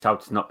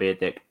Told to not be a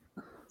dick.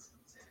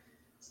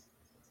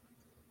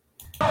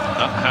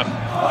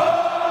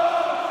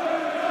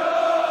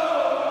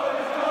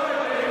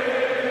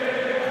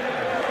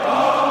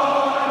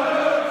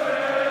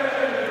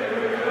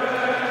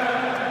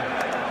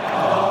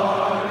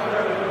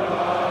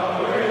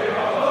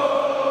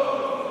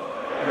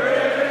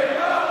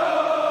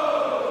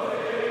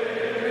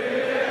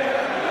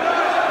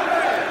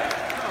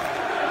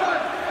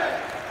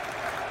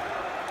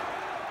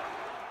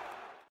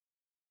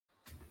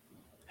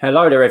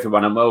 Hello there,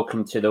 everyone, and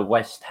welcome to the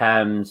West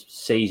Ham's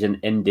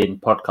season-ending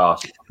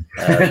podcast.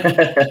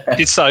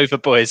 It's over,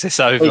 boys.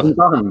 It's over.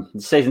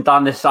 Season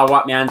done. I'll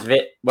wipe my hands of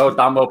it. Well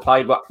done, well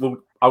played.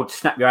 I'll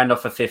snap your hand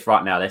off for fifth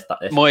right now. Let's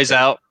Moyes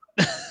out.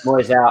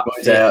 Moyes out.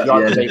 Moyes out.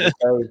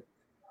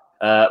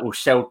 Yeah. We'll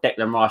sell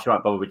Declan Rice.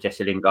 Won't bother with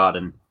Jesse Lingard,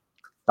 and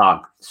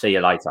done. See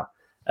you later.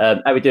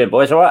 How we doing,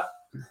 boys? All right?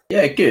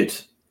 Yeah, good.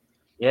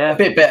 Yeah, a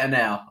bit better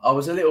now. I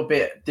was a little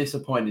bit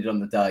disappointed on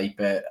the day,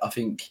 but I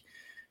think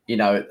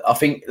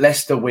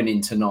Leicester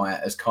winning tonight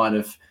has kind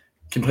of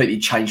completely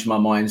changed my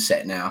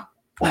mindset now.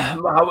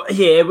 Well,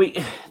 yeah,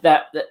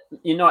 that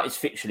United's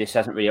fixture list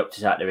hasn't really helped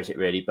us out there, is it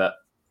really? But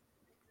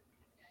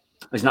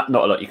there's not a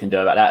lot you can do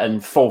about that.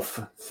 And fourth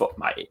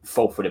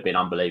would have been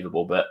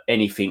unbelievable. But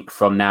anything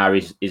from now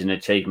is an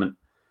achievement.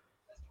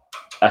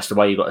 That's the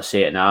way you've got to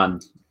see it now,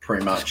 and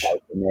pretty much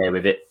in there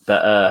with it.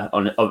 But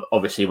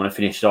obviously, you want to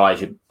finish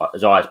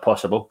as high as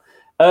possible.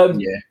 Yeah.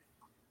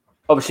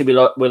 Obviously, we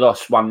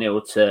lost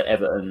 1-0 to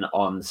Everton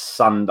on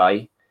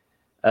Sunday.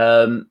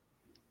 There's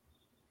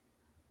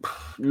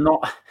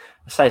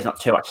not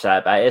too much to say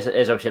about it.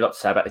 There's obviously a lot to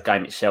say about the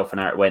game itself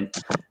and how it went.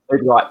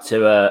 Who'd like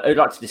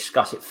to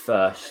discuss it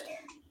first?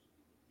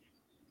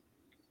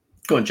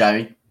 Go on,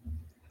 Jamie.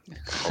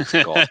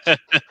 Oh God,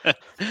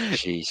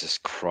 Jesus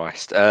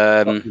Christ!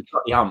 It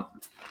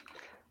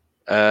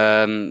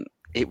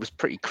was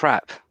pretty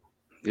crap.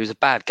 It was a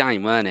bad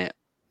game, weren't it?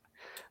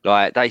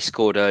 Like, they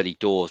scored early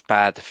doors,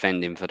 bad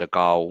defending for the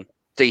goal.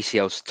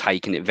 DCL's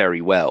taken it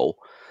very well.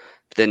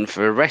 But then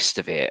for the rest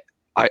of it,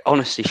 I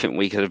honestly think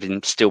we could have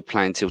been still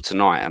playing till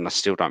tonight, and I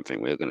still don't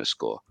think we were going to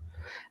score.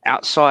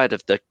 Outside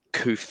of the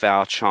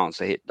Kufau chance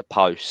that hit the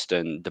post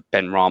and the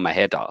Ben Rama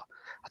header,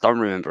 I don't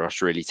remember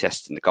us really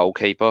testing the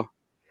goalkeeper.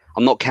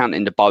 I'm not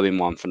counting the Bowen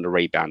one from the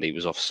rebound. He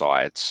was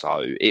offside.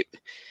 So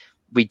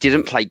we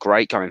didn't play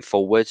great going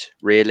forward,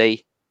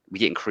 really. We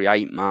didn't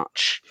create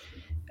much.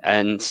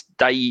 And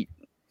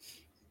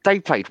they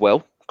played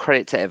well.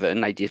 Credit to Everton.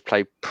 They did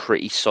play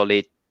pretty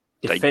solid.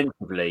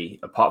 Defensively,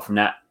 apart from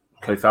that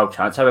Kufau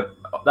chance, I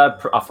thought they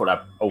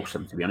were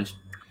awesome, to be honest.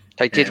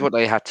 They did what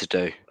they had to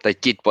do.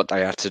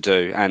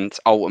 And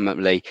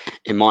ultimately,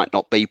 it might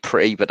not be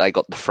pretty, but they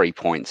got the 3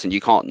 points, and you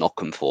can't knock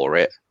them for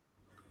it.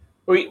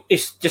 Well,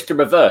 it's just a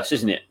reverse,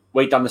 isn't it?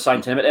 We've done the same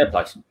to them at their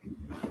place.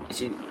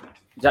 It's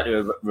exactly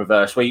a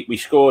reverse. We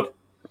scored,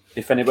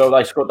 defended well.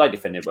 They scored, they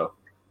defended well.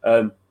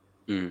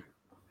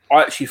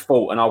 I actually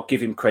thought, and I'll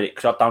give him credit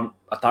because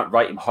I don't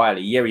rate him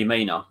highly. Yerry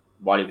Mina,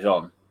 while he was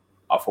on,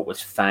 I thought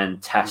was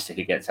fantastic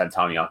against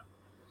Antonio.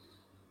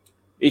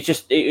 It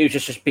was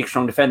just a big,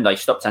 strong defender. He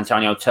stopped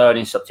Antonio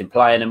turning, stopped him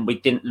playing, and we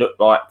didn't look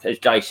like, as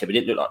Jay said, we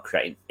didn't look like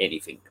creating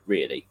anything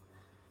really.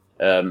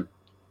 I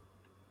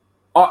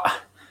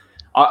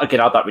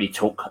don't really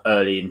talk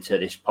early into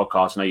this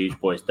podcast. I know you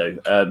boys do.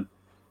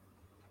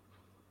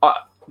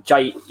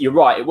 Jay, you're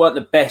right. It weren't the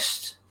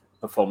best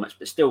performance,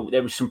 but still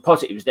there was some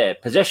positives there.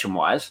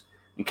 Possession-wise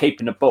and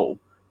keeping the ball,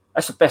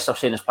 that's the best I've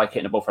seen us play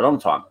keeping the ball for a long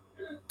time.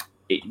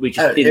 We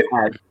just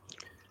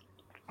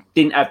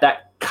didn't have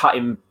that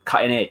cutting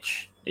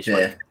edge.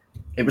 Yeah.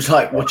 It was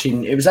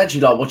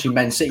actually like watching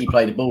Man City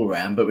play the ball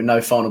around, but with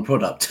no final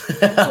product.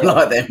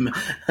 Like them.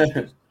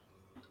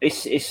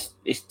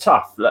 It's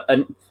tough, but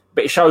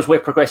it shows we're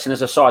progressing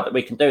as a side that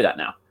we can do that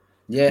now.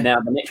 Yeah. Now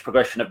the next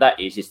progression of that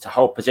is to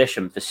hold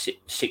possession for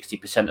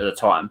 60% of the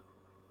time,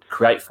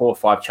 create 4 or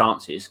 5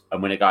 chances,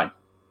 and win a game.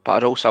 But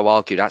I'd also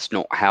argue that's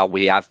not how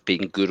we have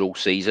been good all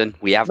season.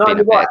 We have been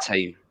a better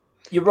team.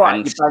 You're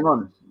right. You're bang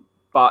on.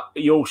 But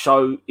you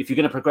also, if you're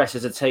going to progress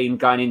as a team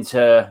going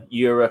into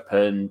Europe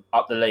and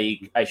up the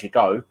league as you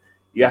go,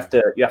 you have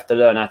to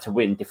learn how to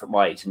win different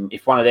ways. And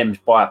if one of them is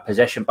by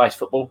possession-based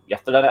football, you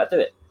have to learn how to do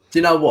it. Do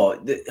you know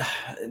what?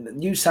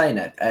 You saying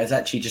that has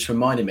actually just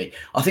reminded me.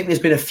 I think there's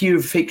been a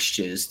few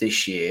fixtures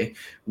this year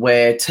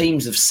where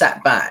teams have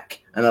sat back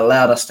and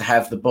allowed us to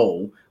have the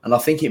ball. And I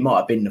think it might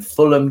have been the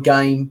Fulham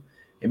game.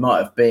 It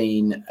might have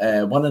been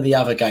one of the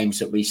other games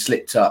that we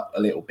slipped up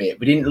a little bit.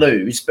 We didn't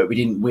lose, but we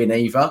didn't win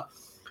either.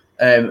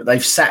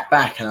 They've sat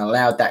back and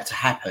allowed that to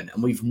happen.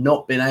 And we've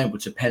not been able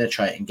to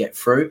penetrate and get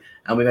through.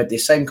 And we've had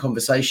this same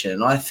conversation.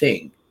 And I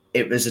think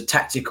it was a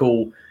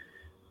tactical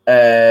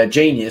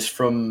genius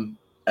from...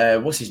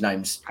 what's his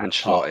name's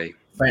Ancelotti.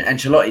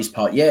 Ancelotti's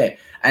part, yeah.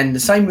 And the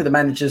same with the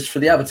managers for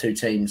the other two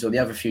teams or the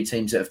other few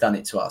teams that have done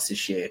it to us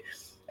this year.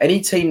 Any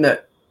team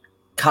that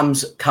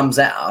comes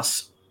at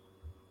us,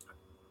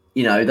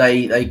 you know,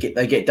 they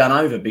get done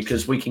over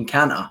because we can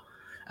counter.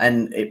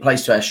 and it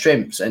plays to our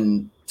strengths.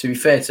 And to be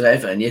fair to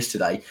Everton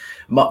yesterday,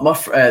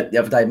 the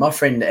other day, my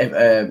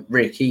friend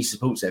Rick, he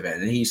supports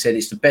Everton, and he said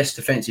it's the best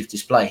defensive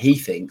display he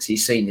thinks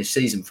he's seen this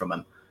season from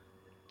them.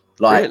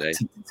 Like Really?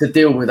 to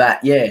deal with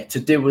that, that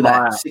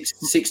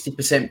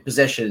 60%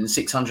 possession and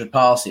 600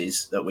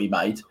 passes that we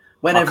made.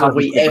 Whenever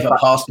we ever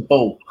passed the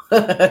ball,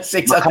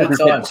 600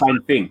 times.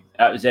 Same thing.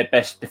 That was their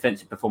best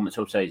defensive performance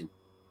all season,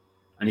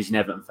 and he's an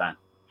Everton fan.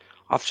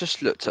 I've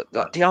just looked at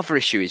that. The other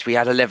issue is we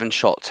had 11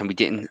 shots and we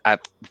didn't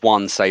have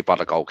one saved by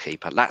the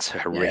goalkeeper. That's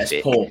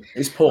horrific. Yeah,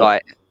 it's poor.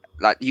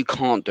 Like you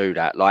can't do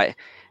that. Like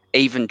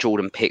even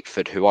Jordan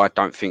Pickford, who I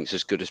don't think is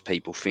as good as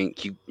people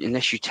think,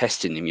 unless you're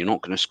testing him, you're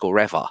not going to score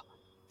ever.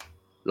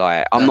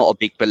 Like I'm not a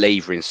big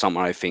believer in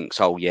someone who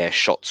thinks, oh yeah,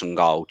 shots on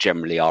goal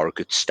generally are a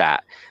good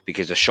stat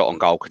because a shot on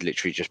goal could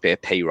literally just be a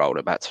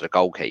P-roller back to the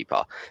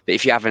goalkeeper. But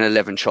if you're having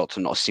 11 shots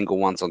and not a single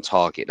one's on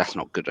target, that's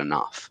not good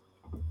enough.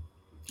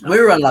 We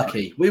were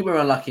unlucky. We were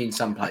unlucky in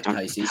some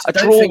cases. I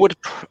think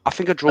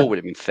a draw would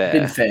have been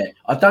fair.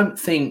 I don't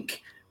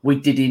think we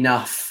did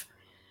enough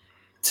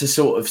to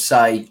sort of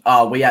say,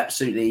 "Oh, we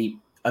absolutely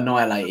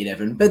annihilated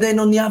Everton." But then,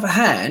 on the other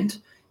hand,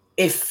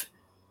 if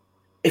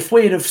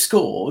we'd have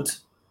scored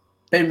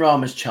Ben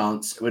Rama's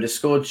chance, we'd have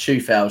scored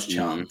Schufau's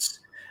chance,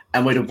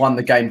 and we'd have won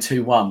the game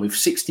 2-1 with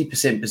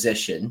 70%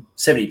 possession,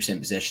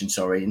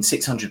 and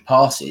 600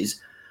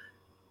 passes.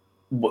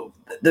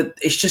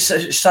 It's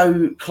just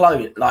so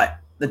close, like.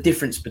 The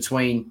difference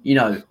between,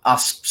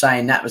 us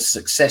saying that was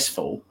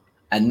successful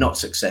and not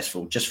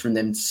successful just from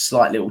them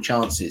slight little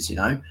chances,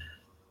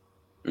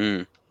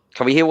 Can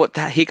we hear what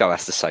Higo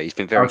has to say? He's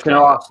been very I was going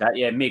to ask that,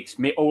 yeah, Miggs.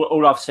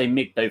 All I've seen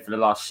Mig do for the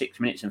last 6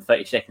 minutes and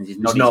 30 seconds is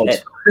nod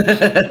his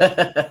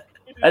head.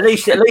 At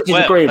least he's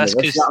agreeing with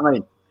us, you know what I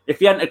mean? If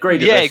he hadn't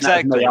agreed with us,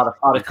 exactly. I'd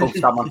have called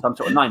someone some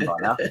sort of name by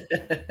now.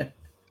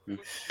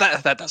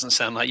 That doesn't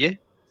sound like you.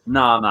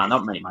 No,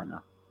 not me, mate, no.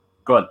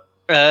 Go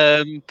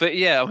on. But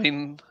yeah, I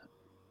mean...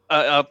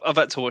 I've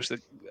had to watch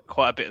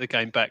quite a bit of the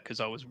game back because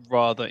I was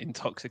rather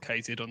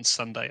intoxicated on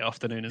Sunday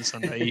afternoon and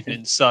Sunday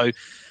evening. So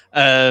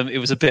it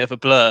was a bit of a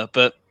blur.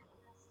 But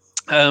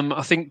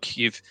I think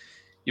you've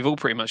all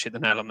pretty much hit the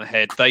nail on the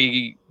head.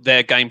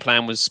 Their game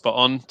plan was spot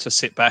on to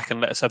sit back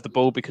and let us have the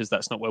ball because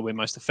that's not where we're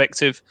most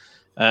effective.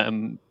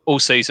 All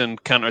season,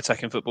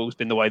 counter-attacking football has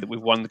been the way that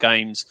we've won the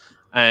games.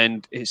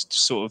 And it's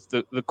sort of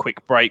the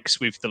quick breaks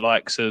with the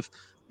likes of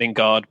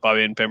Lingard,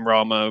 Bowen,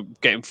 Benrahma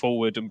getting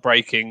forward and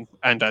breaking,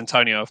 and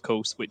Antonio, of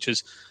course, which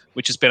has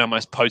been our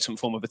most potent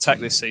form of attack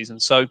this season.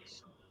 So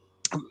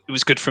it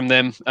was good from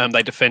them.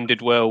 They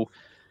defended well.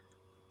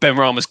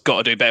 Benrahma's got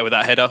to do better with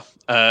that header.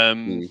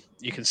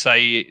 You can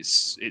say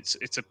it's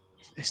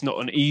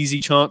not an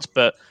easy chance,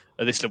 but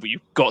at this level,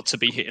 you've got to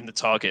be hitting the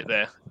target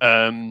there.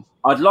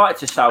 I'd like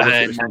to say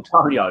it was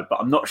Antonio, but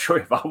I'm not sure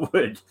if I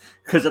would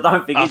because I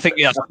don't think.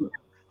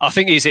 I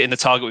think he's hitting the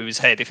target with his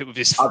head. If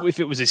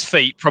it was his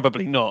feet,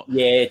 probably not.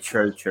 Yeah,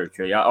 true.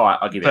 Yeah, all right,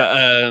 I'll give it.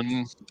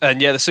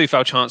 And yeah, the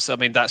Soufal chance. I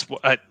mean, that's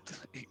what.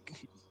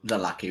 The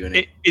lucky,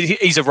 isn't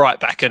he's a right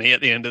back, isn't he? At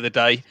the end of the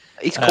day,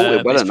 he's caught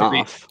it well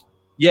enough.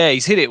 Yeah,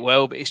 he's hit it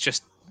well, but it's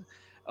just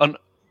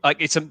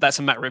that's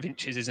a matter of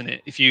inches, isn't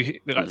it? If you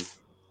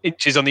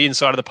inches on the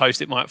inside of the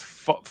post, it might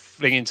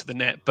fling into the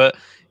net. But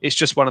it's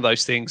just one of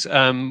those things.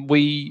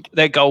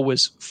 Their goal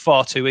was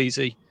far too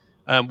easy.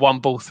 One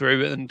ball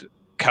through and.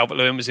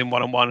 Calvert-Lewin was in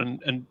one-on-one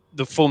and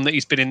the form that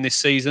he's been in this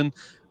season,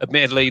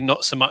 admittedly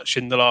not so much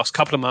in the last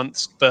couple of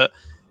months, but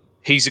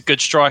he's a good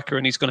striker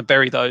and he's going to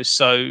bury those.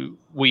 So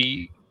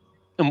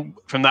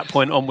from that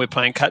point on, we're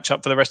playing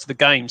catch-up for the rest of the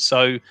game.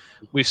 So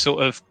we've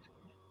sort of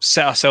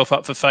set ourselves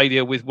up for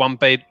failure with one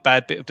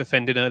bad bit of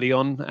defending early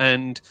on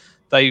and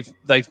they've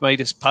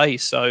made us pay.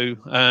 So,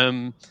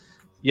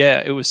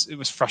 it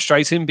was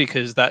frustrating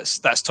because that's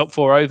top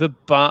four over,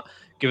 but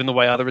given the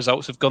way other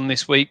results have gone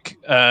this week,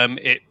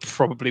 it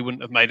probably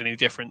wouldn't have made any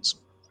difference.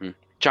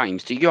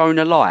 James, do you own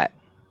a light?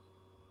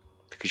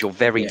 Because you're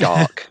very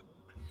dark.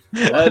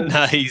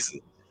 No,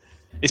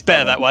 it's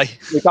better that way.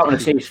 You don't want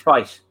to see his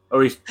face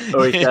or his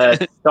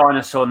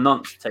dinosaur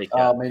nonce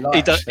taker.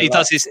 He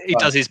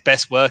does his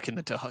best work in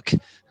the dark.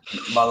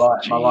 My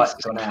light's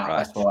gone out.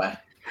 That's why.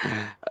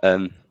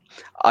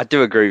 I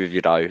do agree with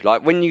you though.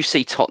 Like when you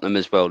see Tottenham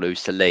as well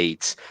lose to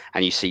Leeds,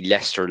 and you see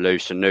Leicester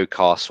lose to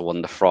Newcastle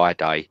on the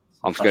Friday.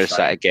 I'm going to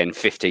say it again,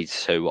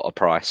 50-2, what a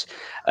price.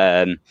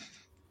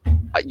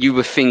 You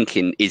were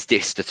thinking, is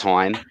this the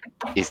time?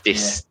 Is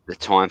this the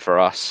time for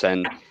us?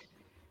 And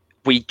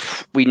we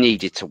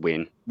needed to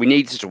win. We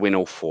needed to win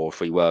all four if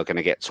we were going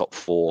to get top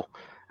four.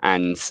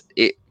 And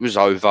it was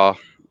over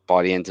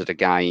by the end of the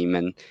game.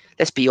 And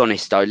let's be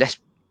honest, though,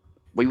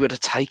 we would have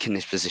taken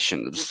this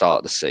position at the start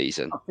of the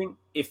season. I think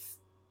if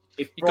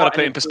you've got to put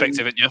it in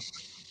perspective, haven't you?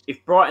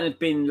 If Brighton had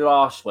been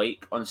last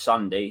week on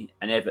Sunday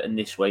and Everton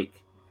this week,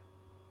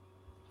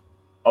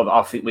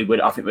 I think we'd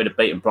have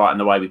beaten Brighton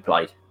the way we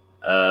played.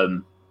 I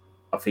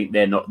think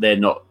they're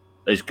not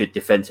as good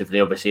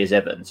defensively, obviously, as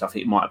Everton. So I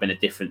think it might have been a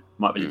different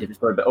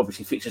story. But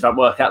obviously, fixtures don't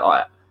work out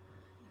like that.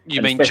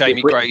 You mean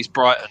Jamie Gray's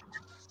Brighton?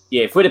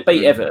 Yeah, if we'd have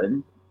beat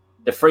Everton,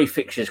 the 3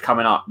 fixtures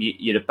coming up,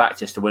 you'd have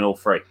backed us to win all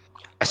 3.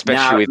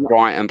 Especially with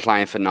Brighton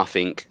playing for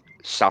nothing,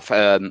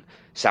 Southampton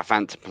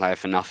playing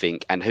for nothing,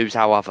 and who's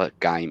our other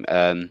game?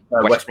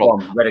 West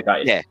Brom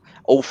relegated. Yeah,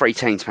 all 3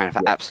 teams playing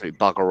for absolute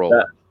bugger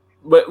all.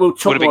 We'll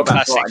talk Would have more been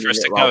about classic Brighton for us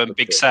to go, and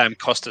Big Sam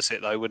cost us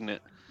it, though, wouldn't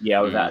it?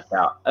 Yeah, without a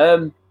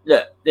doubt.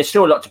 Look, there's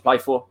still a lot to play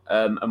for,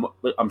 and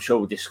I'm sure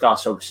we'll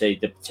discuss, obviously,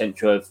 the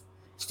potential of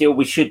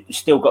we should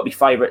still got to be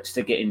favourites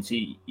to get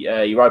into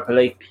Europa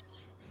League.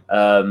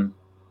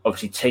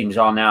 Obviously, teams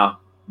are now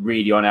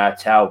really on our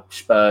tail.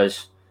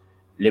 Spurs,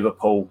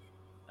 Liverpool,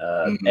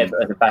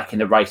 Everton are back in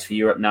the race for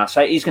Europe now.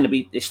 So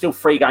there's still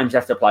 3 games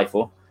left to play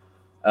for.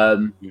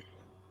 The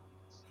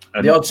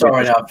odds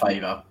are in our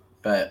favour,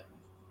 but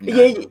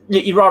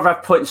you'd rather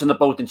have points on the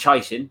board than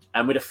chasing.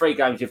 And with the 3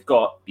 games you've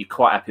got, you're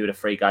quite happy with the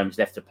 3 games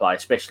left to play,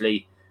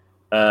 especially,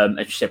 as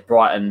you said,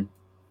 Brighton,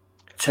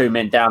 2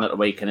 men down at the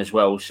weekend as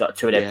well. So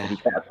 2 of them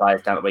probably better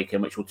players down at the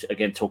weekend, which we'll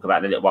again talk about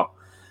in a little while.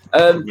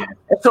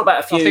 Let's talk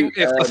about a few.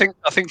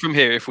 I think from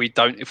here, if we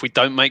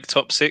don't make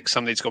top 6,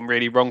 something's gone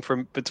really wrong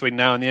from between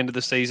now and the end of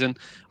the season.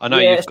 I know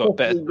you've got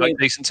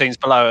decent teams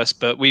below us,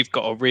 but we've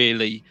got to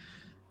really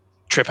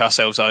trip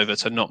ourselves over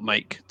to not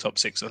make top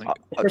 6. I think,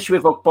 especially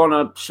with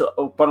Ogbonna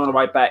on the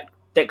way back.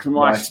 Declan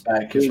Rice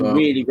being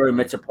really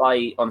rumoured to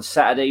play on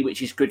Saturday,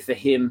 which is good for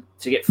him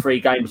to get 3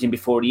 games in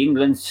before the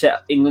England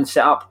set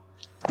up.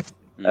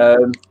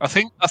 I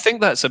think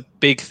that's a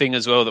big thing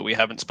as well that we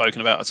haven't spoken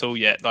about at all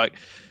yet. Like,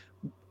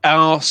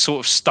 our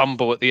sort of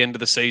stumble at the end of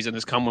the season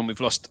has come when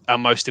we've lost our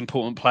most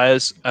important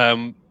players.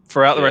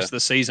 Throughout the rest of the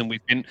season,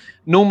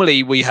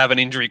 normally we have an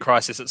injury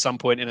crisis at some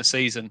point in a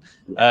season.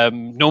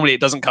 Normally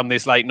it doesn't come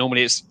this late.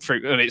 Normally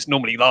it's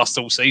normally lasts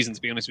all season, to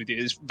be honest with you.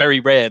 It's very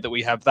rare that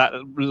we have that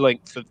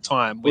length of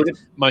time with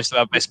most of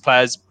our best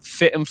players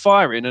fit and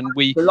firing. And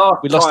we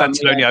lost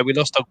Antonio, we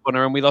lost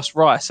Ogbonna, and we lost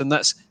Rice. And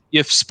that's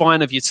your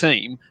spine of your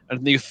team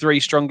and your 3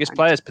 strongest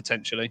players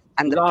potentially.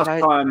 And last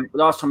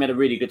time we had a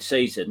really good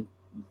season,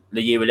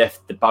 the year we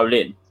left the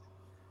Boleyn,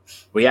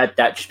 we had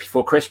that just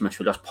before Christmas.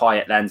 We lost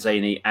Payet,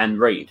 Lanzini, and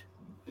Reed,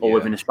 all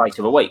within the space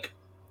of a week.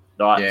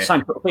 Same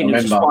sort of thing. It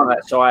was just one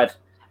that side.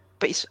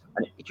 But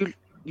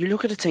you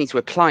look at the teams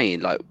we're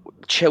playing, like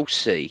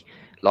Chelsea,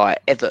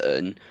 like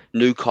Everton,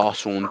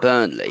 Newcastle, and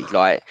Burnley.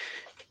 Like,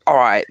 all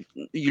right,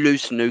 you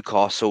lose to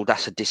Newcastle,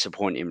 that's a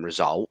disappointing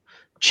result.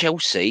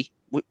 Chelsea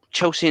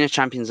in a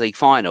Champions League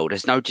final,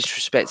 there's no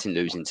disrespect in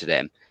losing to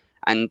them.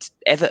 And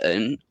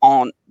Everton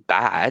aren't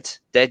bad.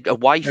 Their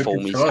away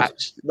form is...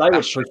 They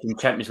were pushing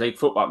Champions League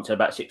football until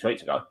about 6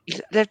 weeks ago.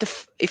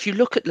 If you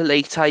look at the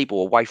league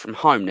table away from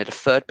home, they're the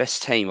 3rd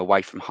best team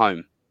away from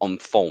home on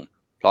form.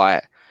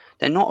 Like,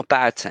 they're not a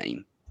bad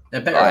team.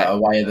 They're better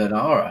away than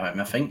are at home,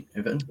 I think,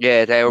 Everton.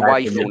 Yeah, their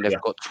away form,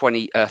 they've got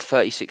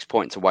 36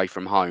 points away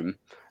from home.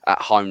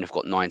 At home, they've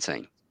got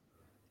 19.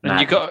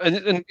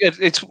 And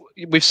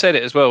we've said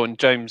it as well, and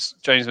James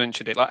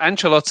mentioned it. Like,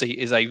 Ancelotti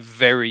is a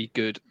very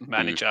good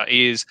manager.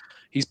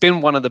 He's been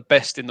one of the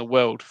best in the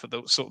world for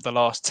the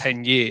last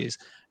 10 years.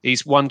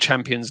 He's won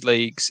Champions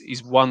Leagues.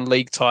 He's won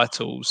league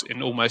titles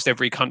in almost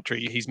every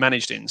country he's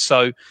managed in.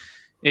 So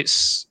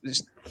it's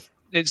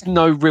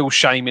no real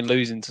shame in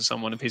losing to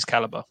someone of his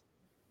caliber.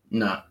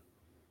 No.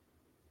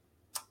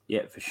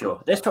 Yeah, for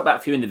sure. Let's talk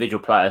about a few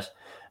individual players.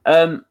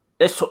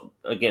 Let's talk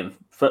again.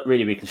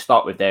 Really, we can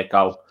start with their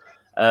goal.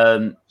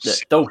 Dawson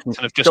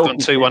have just gone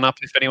 2-1 up.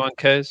 If anyone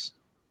cares,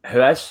 who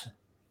has?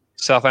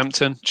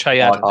 Southampton. Che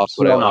Adams.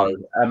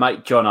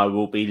 Mate, Jono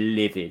will be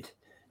livid.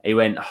 He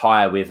went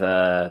higher with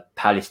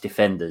Palace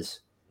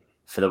defenders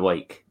for the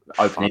week,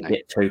 opening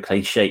get 2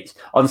 clean sheets.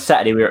 On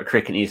Saturday, we were at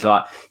cricket, and he's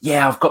like,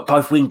 "Yeah, I've got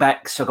both wing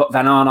backs. I've got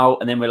Van Arnold,"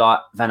 and then we're like,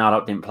 "Van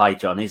Arnold didn't play,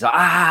 John." He's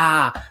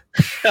like,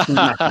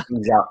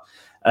 things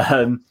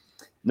out.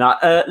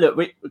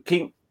 Look,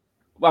 King.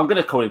 Well, I'm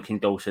going to call him King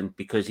Dawson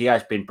because he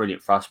has been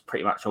brilliant for us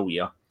pretty much all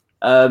year.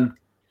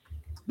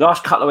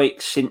 Last couple of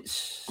weeks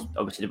since,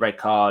 obviously, the red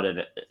card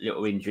and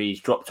little injuries,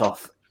 dropped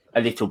off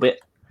a little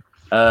bit.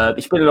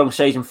 It's been a long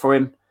season for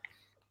him,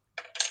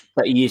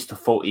 but he's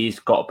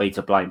got to be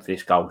to blame for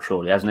this goal,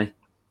 surely, hasn't he?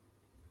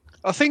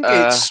 I think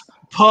it's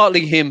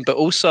partly him, but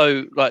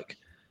also, like,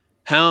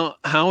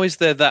 how is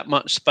there that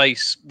much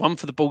space, one,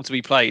 for the ball to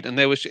be played, and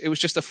it was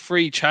just a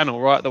free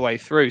channel right the way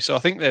through. So I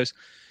think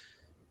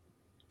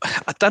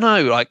I don't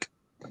know, like,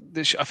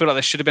 I feel like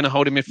there should have been a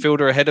holding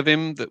midfielder ahead of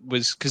him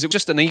because it was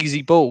just an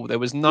easy ball. There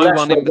was no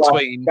one in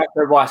between. That's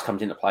where Rice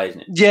comes into play,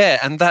 isn't it? Yeah,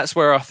 and that's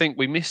where I think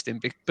we missed him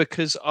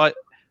because I've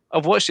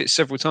watched it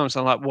several times.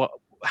 And I'm like, what?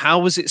 How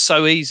was it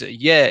so easy?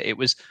 Yeah, it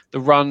was the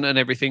run and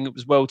everything. It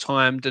was well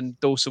timed, and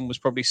Dawson was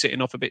probably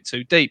sitting off a bit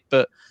too deep.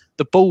 But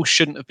the ball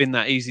shouldn't have been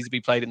that easy to be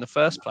played in the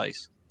first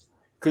place.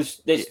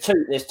 Because there's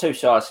two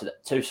sides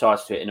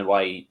to it in a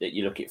way that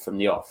you look at it from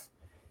the off.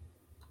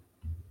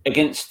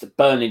 Against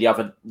Burnley the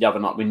other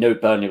night, we knew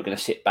Burnley were going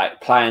to sit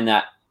back, playing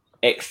that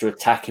extra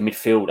attacking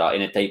midfielder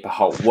in a deeper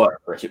hole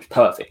worked for us. It was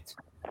perfect.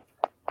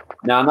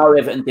 Now, I know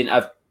Everton didn't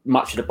have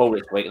much of the ball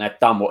this week, and they've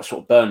done what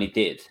sort of Burnley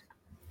did.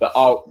 But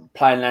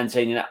playing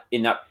Lanzini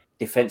in that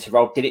defensive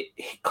role, did it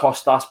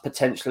cost us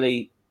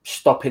potentially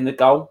stopping the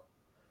goal.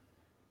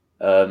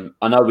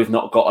 I know we've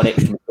not got an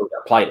extra midfielder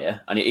to play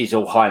there, and it is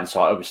all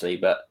hindsight, obviously,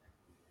 but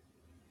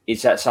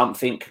is that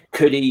something?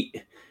 Could he,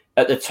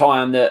 at the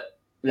time that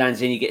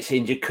Lanzini gets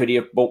injured, could he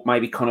have brought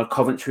maybe Connor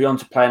Coventry on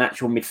to play an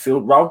actual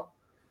midfield role?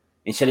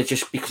 Instead of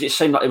just, because it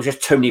seemed like there was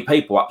just too many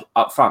people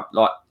up front,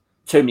 like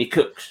too many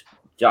cooks.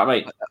 Do you know what I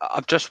mean?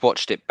 I've just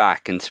watched it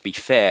back, and to be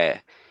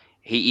fair,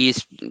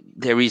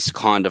 there is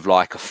kind of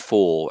like a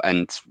 4,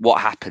 and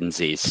what happens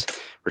is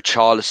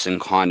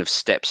Richarlison kind of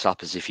steps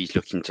up as if he's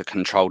looking to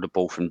control the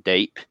ball from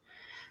deep.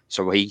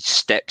 So he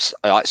steps,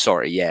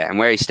 and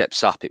where he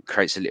steps up, it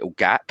creates a little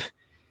gap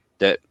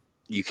that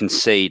you can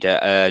see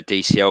that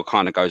DCL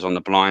kind of goes on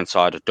the blind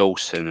side of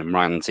Dawson and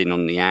runs in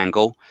on the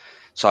angle.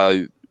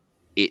 So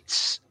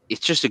it's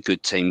just a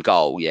good team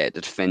goal. Yeah,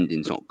 the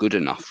defending's not good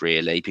enough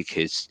really,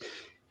 because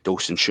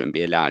Dawson shouldn't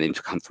be allowing him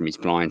to come from his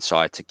blind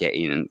side to get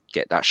in and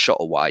get that shot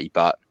away.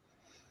 But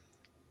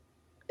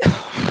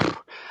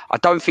I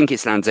don't think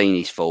it's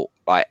Lanzini's fault.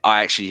 I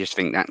actually just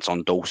think that's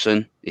on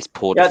Dawson. It's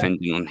poor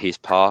defending on his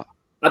part.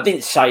 I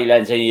didn't say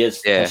Lanzini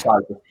is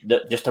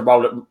just to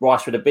roll it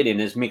Rice with a bid in,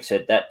 as Mick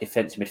said, that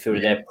defensive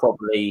midfielder there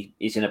probably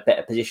is in a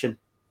better position.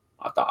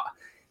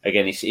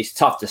 Again, it's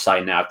tough to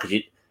say now,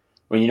 because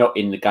when you're not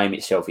in the game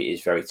itself, it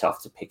is very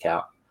tough to pick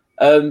out.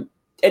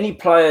 Any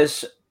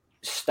players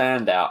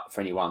stand out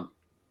for anyone?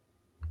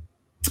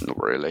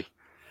 Not really.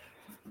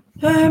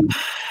 I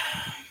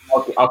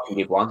can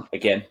give one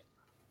again.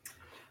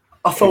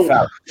 I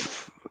thought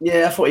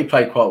he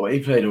played quite well. He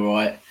played all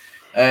right.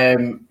 I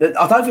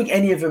don't think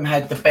any of them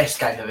had the best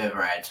game they've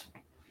ever had.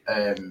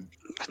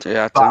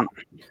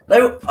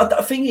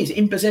 The thing is,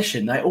 in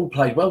possession, they all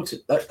played well.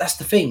 That's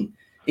the thing.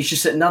 It's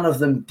just that none of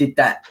them did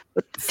that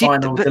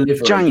final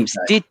delivery. James,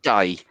 did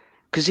they?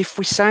 Because if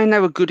we're saying they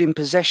were good in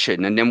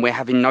possession and then we're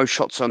having no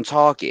shots on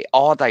target,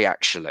 are they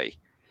actually?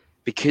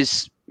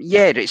 Because,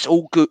 it's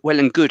all good, well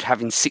and good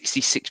having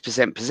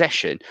 66%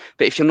 possession.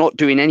 But if you're not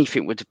doing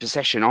anything with the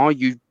possession, are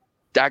you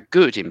that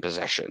good in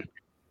possession?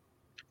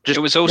 It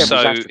was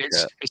also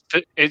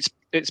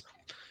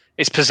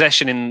it's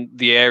possession in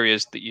the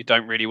areas that you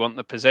don't really want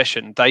the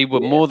possession. They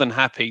were more than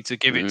happy to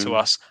give it to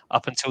us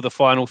up until the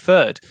final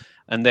third,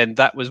 and then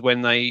that was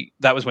when they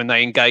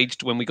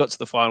engaged when we got to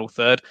the final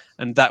third,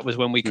 and that was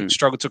when we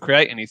struggled to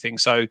create anything.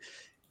 So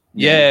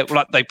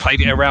like they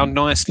played it around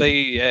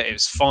nicely. Yeah, it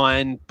was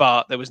fine,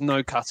 but there was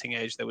no cutting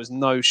edge. There was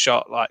no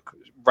shot like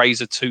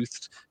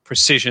razor-toothed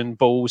precision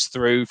balls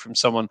through from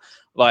someone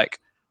like,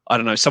 I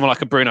don't know, someone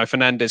like a Bruno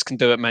Fernandes can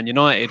do at Man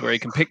United, where he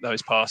can pick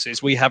those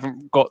passes. We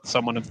haven't got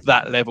someone of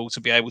that level to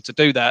be able to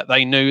do that.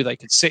 They knew they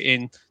could sit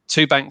in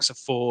 2 banks of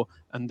 4,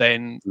 and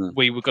then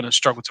we were going to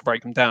struggle to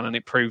break them down, and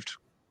it proved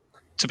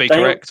to be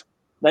correct.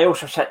 They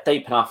also sat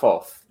deep enough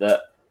off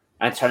that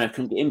Antonio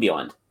couldn't get in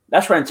behind.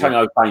 That's where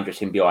Antonio was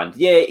dangerous in behind.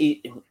 Yeah,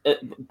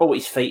 ball at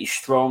his feet, he's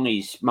strong,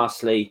 he's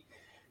muscly.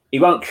 He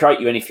won't create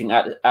you anything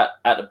at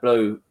the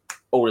blue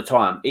all the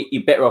time.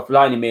 You're better off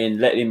laying him in,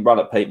 letting him run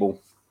at people.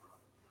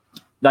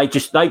 They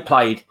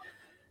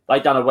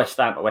done a West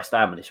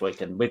Ham this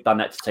weekend. We've done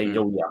that to teams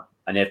all year,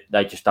 and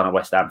they just done a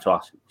West Ham to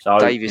us. So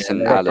Davis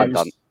and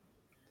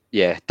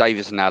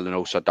Allen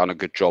also done a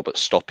good job at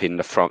stopping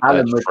the front.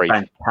 Allen was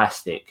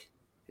fantastic.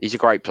 He's a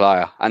great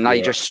player, and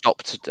they just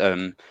stopped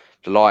the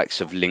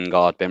likes of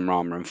Lingard,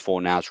 Benrahma, and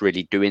Fornals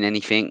really doing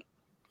anything.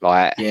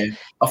 I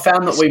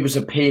found that we was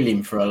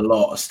appealing for a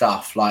lot of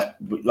stuff.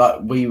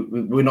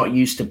 We're not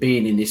used to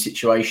being in this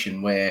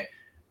situation where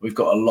we've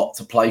got a lot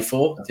to play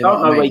for. I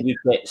don't know where you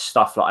get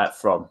stuff like that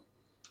from.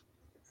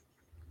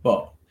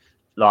 What?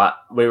 Like,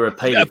 we were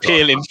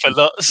appealing for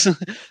lots.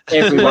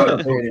 Everyone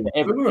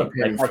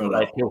appealing for a lot.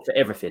 They appeal for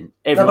everything.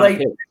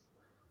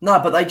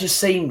 But they just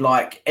seemed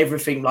like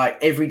everything,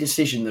 like every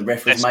decision the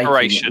ref was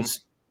making, it was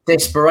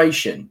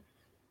desperation.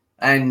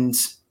 And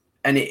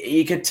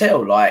you could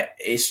tell, like,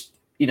 it's,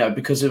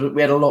 because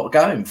we had a lot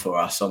going for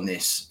us on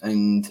this,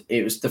 and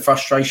it was the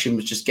frustration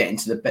was just getting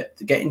to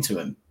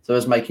them. So I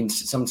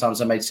was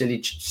sometimes I made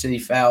silly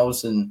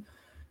fouls, and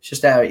it's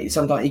just how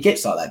sometimes it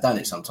gets like that, don't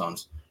it?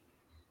 Sometimes.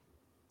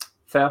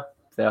 Fair.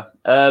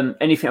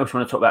 Anything else you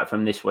want to talk about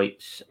from this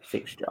week's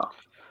fixture?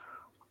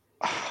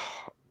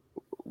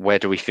 Where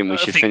do we think we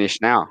should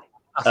finish now?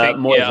 I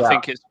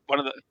think it's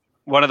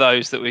one of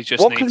those that we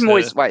just.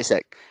 Wait a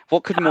sec.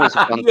 What could Moyes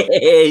have done?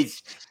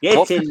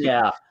 Yes, in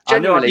there.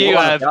 Genuinely, you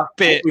have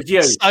bit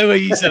so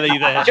easily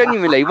there.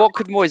 Genuinely, what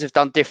could Moyes have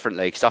done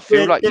differently? Because I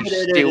feel like you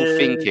still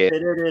think it.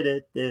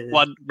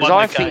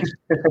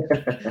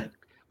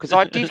 Because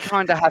I did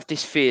kind of have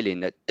this feeling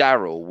that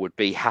Daryl would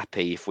be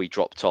happy if we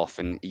dropped off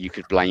and you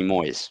could blame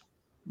Moyes.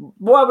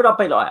 Why would I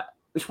be like that?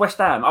 It's West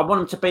Ham. I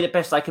want them to be the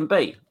best they can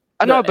be.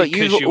 I know, but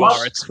you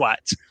are a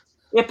twat.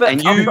 Yeah,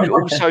 but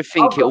you also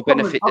think it will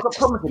benefit. I've got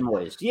problems with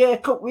Moyes. Yeah,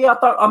 cool. Yeah,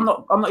 I'm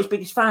not his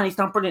biggest fan. He's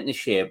done brilliant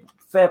this year.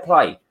 Fair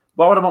play.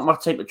 Why would I want my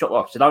team to drop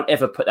off? So don't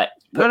ever put that.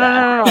 No.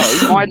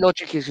 My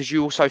logic is because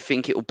you also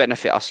think it will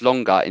benefit us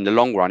longer in the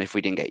long run if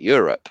we didn't get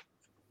Europe.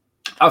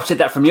 I've said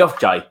that from the off,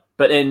 Jay.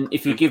 But then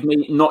if you give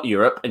me not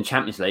Europe and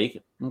Champions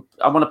League,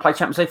 I want to play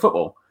Champions League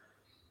football.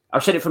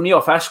 I've said it from the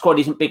off. Our squad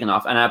isn't big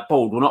enough, and our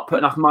board will not put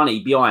enough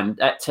money behind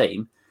that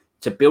team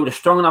to build a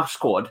strong enough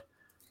squad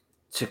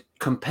to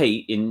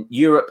compete in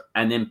Europe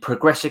and then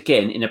progress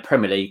again in the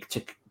Premier League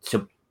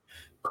to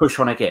push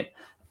on again.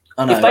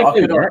 I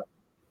know.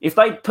 If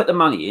they put the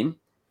money in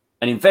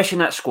and invest in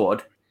that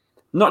squad,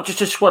 not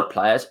just as squad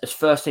players, as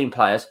first team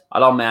players,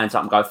 I'll hold my hands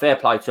up and go, fair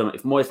play to them.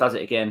 If Moyes does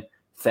it again,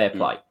 fair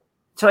play.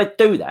 So they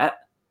do that.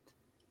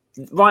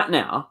 Right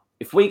now,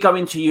 if we go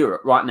into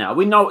Europe right now,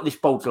 we know what this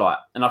board's like.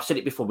 And I've said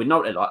it before, we know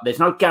what they're like. There's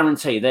no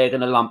guarantee they're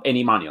going to lump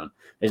any money on.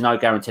 There's no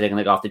guarantee they're going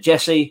to go after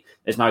Jesse.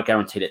 There's no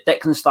guarantee that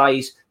Declan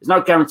stays. There's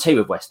no guarantee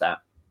with West Ham,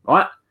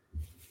 right?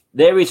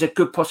 There is a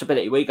good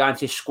possibility we go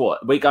into this squad.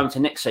 We go into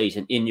next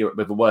season in Europe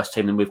with a worse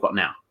team than we've got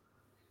now.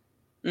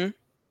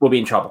 We'll be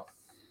in trouble.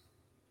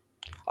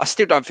 I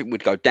still don't think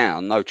we'd go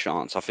down. No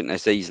chance. I think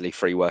there's easily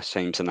 3 worse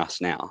teams than us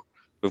now.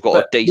 We've got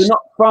a decent... We're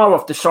not far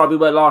off the side we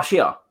were last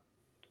year.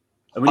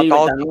 And we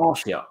went down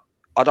last year.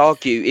 I'd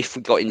argue if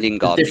we got in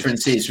Lingard... The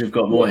difference is we've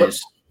got Moyes.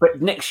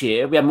 But next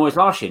year, we had Moyes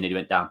last year and he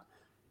went down.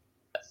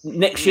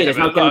 Next year, there's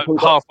no guarantee.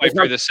 Halfway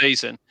through the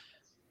season.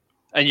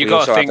 And you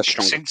got to think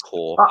since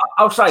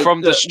I'll say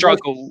from the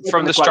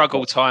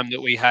struggle time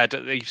that we had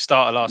at the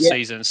start of last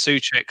season,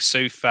 Souček,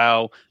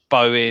 Soufal,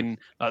 Bowen,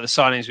 like the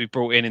signings we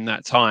brought in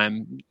that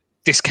time,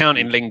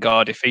 discounting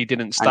Lingard if he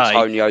didn't stay,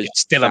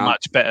 it's still a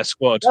much better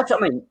squad. That's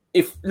what I mean.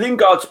 If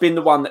Lingard's been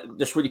the one that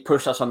just really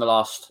pushed us on the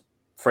last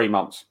 3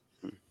 months,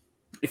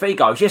 if he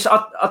goes, yes,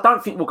 I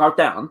don't think we'll go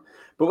down.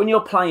 But when you're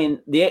playing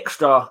the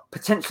extra,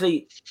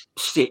 potentially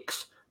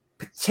 6,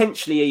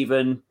 potentially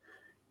even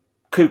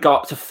could go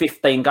up to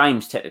 15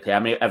 games technically,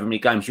 however many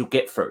games you'll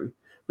get through.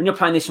 When you're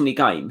playing this many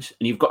games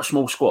and you've got a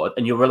small squad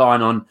and you're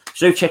relying on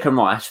Souček and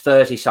Rice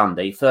Thursday,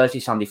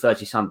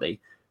 Sunday,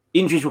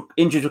 injuries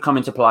will come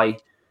into play.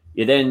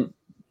 You're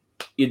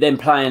then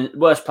playing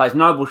worse players.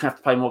 Noble should have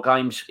to play more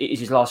games. It is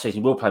his last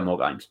season. We'll play more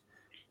games.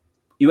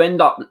 You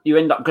end up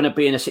going to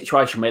be in a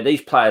situation where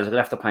these players are going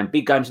to have to play in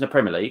big games in the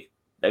Premier League.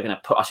 They're going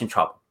to put us in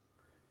trouble.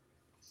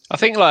 I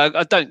think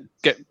I don't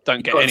get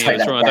any of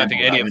us wrong. I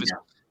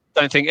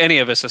don't think any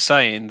of us are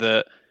saying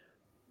that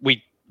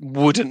we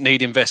wouldn't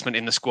need investment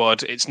in the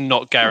squad. It's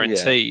not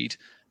guaranteed,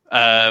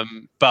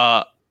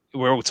 but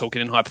we're all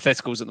talking in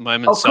hypotheticals at the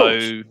moment.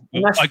 So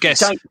I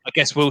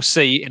guess we'll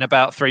see in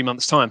about 3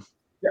 months' time.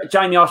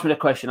 Jamie asked me the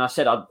question. I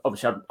said,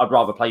 I'd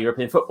rather play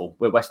European football.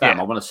 We're West Ham.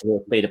 I want to see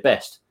us be the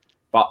best.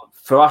 But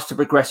for us to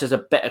progress as a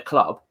better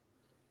club,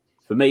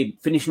 for me,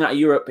 finishing out of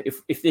Europe,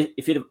 if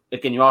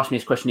you asked me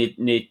this question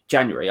near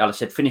January, I'd have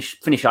said finish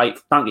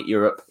 8th, don't get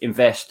Europe,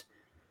 invest,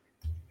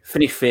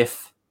 finish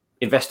 5th,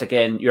 invest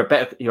again. You're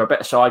a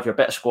better side, you're a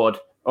better squad.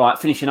 All right,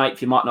 finishing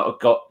 8th, you might not have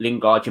got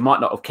Lingard, you might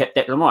not have kept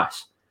Declan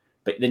Rice,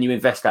 but then you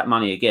invest that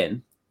money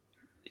again.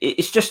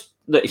 It's just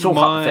that it's all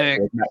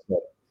hypothetical.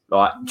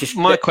 Right, just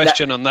my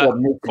question on that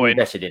point.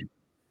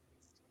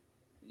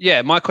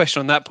 Yeah, my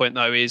question on that point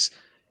though is,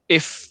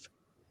 if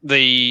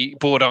the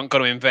board aren't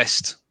going to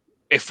invest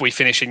if we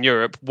finish in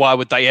Europe, why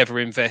would they ever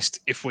invest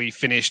if we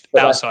finished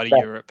outside of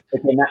Europe?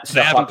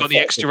 They haven't got the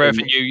extra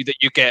revenue that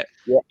you get.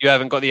 Yeah. You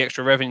haven't got the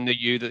extra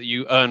revenue that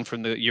you earn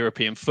from the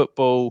European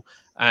football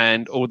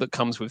and all that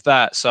comes with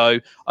that. So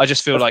I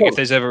just feel like if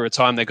there's ever a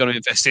time they're going to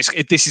invest,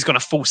 this is going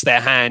to force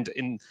their hand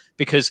in,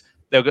 because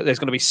there's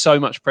going to be so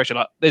much pressure.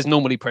 Like there's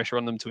normally pressure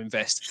on them to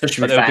invest, but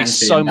there'll be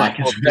so much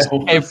more because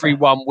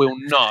everyone will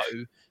know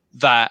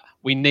that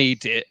we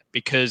need it,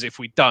 because if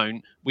we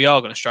don't, we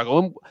are going to struggle.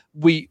 And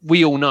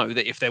we all know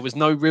that if there was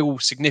no real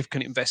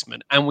significant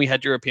investment and we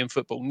had European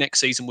football,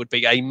 next season would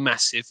be a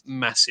massive,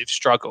 massive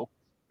struggle.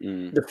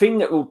 The thing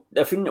that will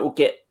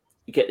get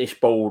this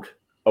board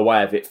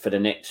away of it for the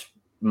next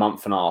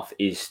month and a half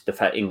is the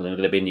fact England are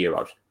going to be in the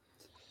Euros,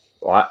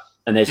 right?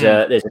 And there's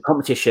a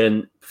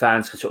competition.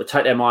 Fans can sort of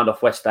take their mind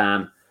off West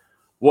Ham,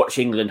 watch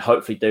England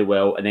hopefully do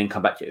well, and then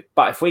come back to it.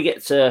 But if we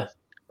get to,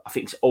 I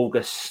think it's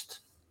August.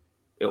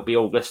 It'll be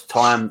August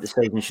time. The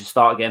season should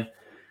start again.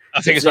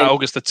 I think it's about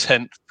August the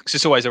 10th, because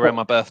it's always around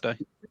my birthday.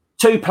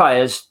 Two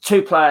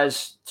first-team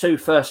players.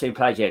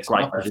 Yeah,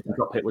 great, because you can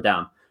drop people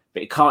down.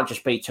 But it can't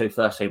just be 2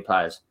 first-team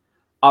players.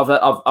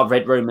 I've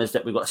read rumours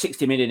that we've got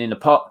 60 million in the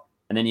pot,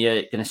 and then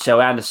you're going to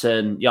sell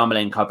Anderson,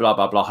 Yarmolenko, blah,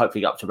 blah, blah,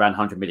 hopefully get up to around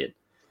 100 million.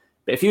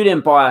 But if you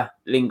then buy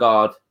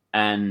Lingard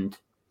and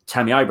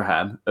Tammy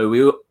Abraham,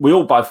 who we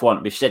all both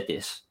want, we've said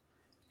this,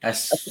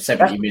 that's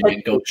 70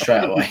 million gone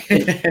straight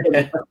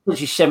away.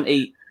 Which is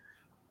 70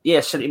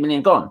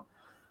 million gone.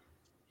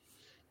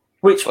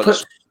 Which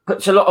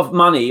puts a lot of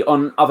money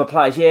on other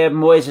players. Yeah,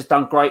 Moyes has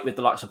done great with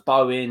the likes of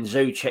Bowen,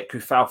 Souček,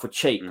 who fell for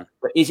cheap.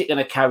 But is it going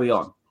to carry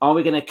on? Are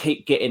we going to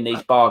keep getting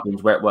these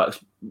bargains where it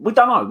works? We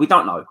don't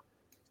know.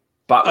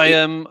 But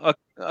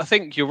I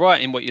think you're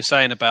right in what you're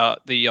saying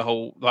about the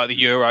whole, like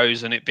the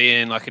Euros and it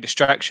being like a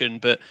distraction.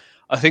 But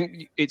I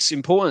think it's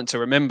important to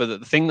remember that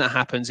the thing that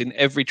happens in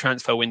every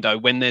transfer window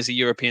when there's a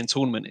European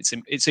tournament,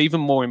 it's even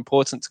more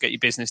important to get your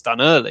business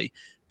done early,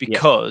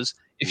 because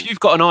if you've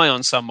got an eye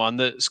on someone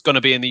that's going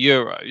to be in the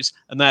Euros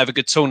and they have a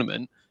good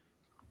tournament,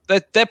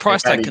 their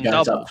price tag can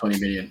double. 20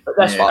 million. But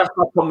that's my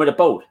problem with the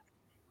board.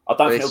 I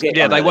don't think they'll get.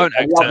 Yeah, they won't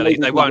act early.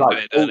 They won't do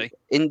it early.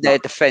 In their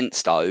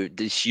defence, though,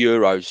 this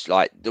Euros,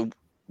 like the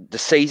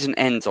season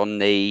ends on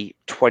the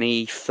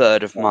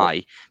 23rd of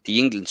May. The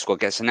England squad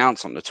gets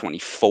announced on the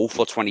 24th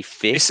or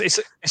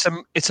 25th.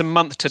 It's a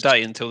month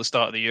today until the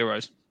start of the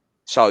Euros.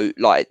 So,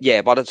 like,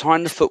 yeah, by the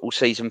time the football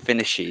season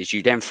finishes,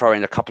 you then throw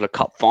in a couple of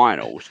cup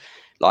finals.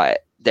 Like,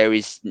 there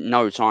is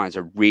no time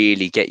to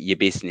really get your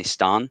business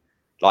done.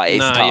 Like,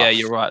 it's tough. Yeah,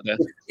 you're right there.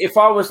 If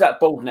I was that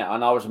board now,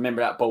 and I was a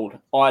member of that board,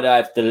 I'd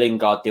have the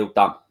Lingard deal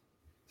done.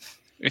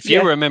 If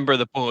you were a member of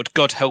the board,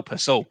 God help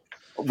us all.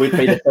 We'd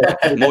be the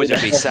best. Moyes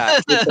would be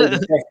sad.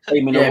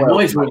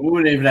 Moyes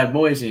wouldn't even have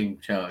Moyes in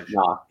charge.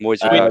 No.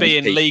 We'd be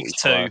in League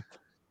Two.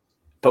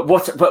 But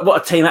what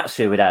a team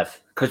atmosphere we'd have,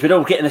 because we'd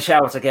all get in the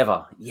shower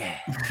together. Yeah.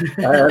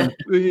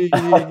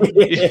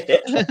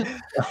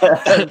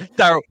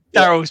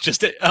 Daryl's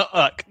just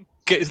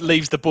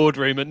leaves the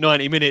boardroom at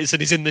 90 minutes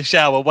and is in the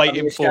shower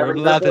waiting for him,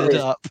 lathered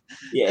up.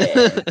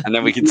 Yeah. And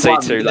then we can see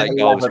 2 late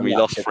goals and we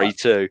lost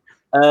 3-2.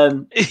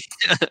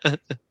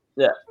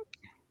 Yeah.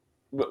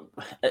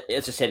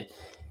 As I said,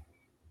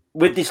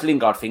 with this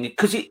Lingard thing,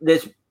 because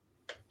there's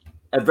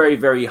a very,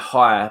 very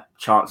high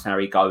chance now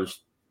he goes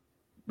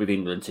with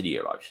England to the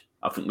Euros.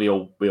 I think we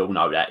all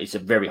know that. It's a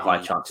very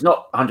high chance.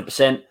 Not 100%,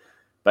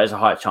 but there's a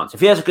higher chance.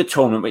 If he has a good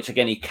tournament, which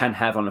again he can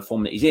have on the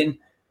form that he's in,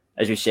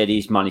 as we said,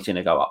 his money's going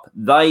to go up.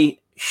 They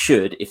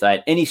should, if they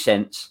had any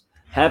sense,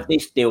 have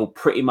this deal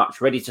pretty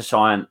much ready to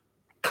sign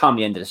come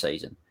the end of the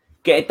season.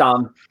 Get it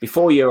done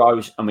before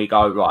Euros and we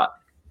go, right,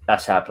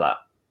 that's how I play it.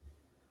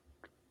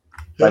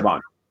 They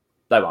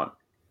won't.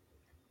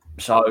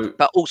 So,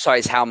 but also,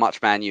 it's how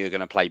much Man U are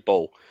going to play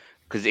ball.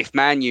 Because if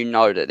Man U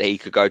know that he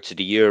could go to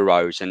the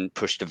Euros and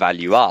push the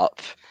value up,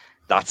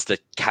 that's the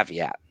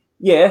caveat.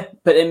 Yeah,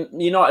 but then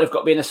United have got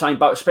to be in the same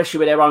boat, especially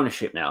with their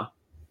ownership now.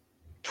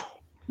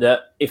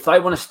 That if they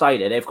want to stay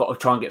there, they've got to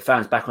try and get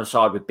fans back on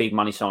side with big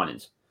money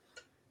signings,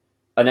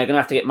 and they're going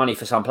to have to get money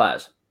for some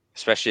players.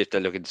 Especially if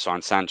they're looking to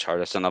sign Sancho,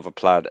 that's another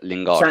player that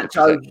Lingard.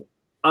 Sancho,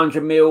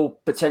 100 mil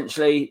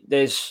potentially.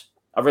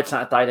 I read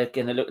something today. They're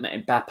going to looking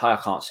at Mbappe. I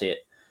can't see it.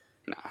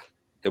 Nah,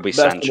 it'll be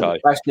Sancho.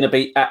 That's going to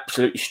be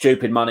absolutely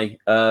stupid money.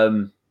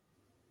 They're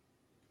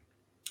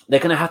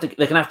going to have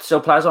to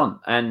sell players on,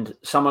 and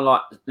someone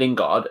like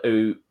Lingard,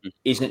 who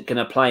isn't going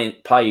to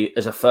play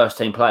as a first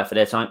team player for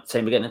their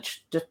team again,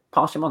 just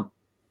pass him on.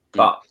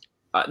 But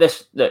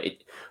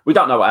we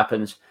don't know what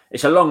happens.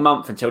 It's a long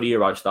month until the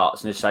Euro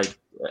starts, and let's say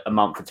a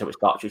month until it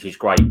starts, which is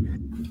great.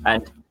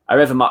 And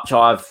however much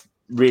I've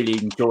really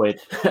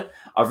enjoyed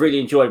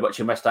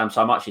watching West Ham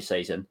so much this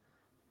season.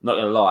 Not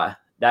going to lie,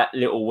 that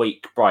little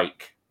week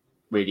break,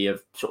 really,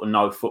 of sort of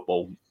no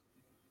football,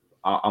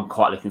 I'm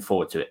quite looking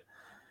forward to it.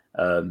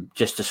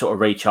 Just to sort of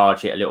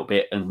recharge it a little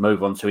bit and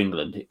move on to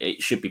England.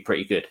 It should be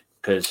pretty good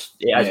because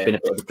it has been a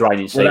bit of a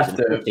draining season.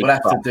 We'll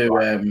have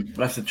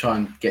to try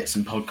and get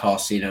some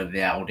podcasts in of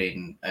the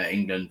Alding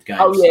England games.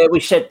 Oh yeah,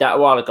 we said that a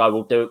while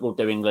ago. We'll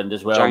do England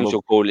as well. James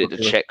will call it the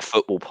Czech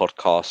football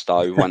podcast,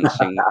 though.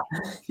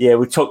 Yeah,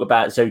 we'll talk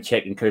about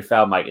Zucek and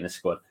Kufal making the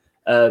squad.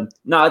 No,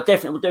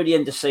 definitely we'll do the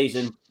end of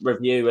season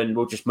review and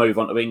we'll just move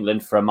on to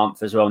England for a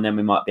month as well, and then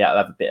we might be able to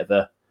have a bit of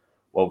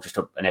just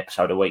an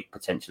episode a week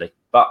potentially.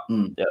 But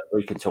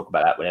we can talk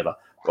about that whenever.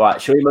 Right,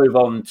 shall we move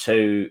on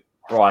to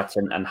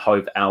Brighton and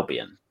Hove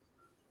Albion?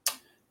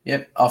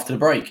 Yep, after the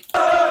break.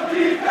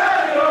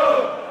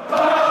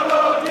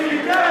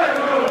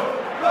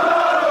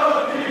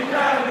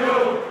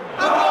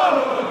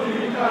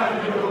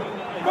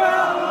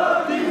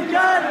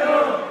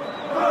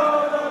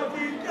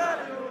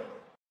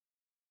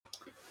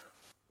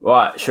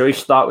 Right, shall we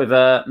start with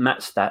Matt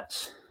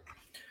Stats?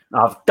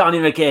 I've done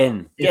him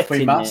again. If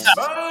we must.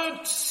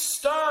 Matt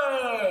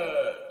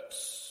Stats.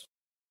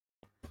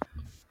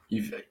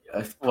 You've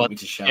put me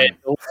to shame.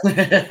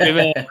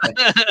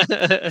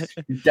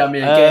 You've done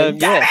me again.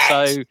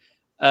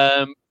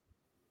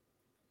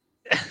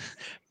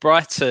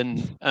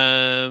 Brighton.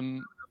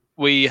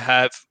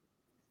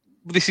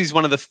 This is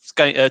one of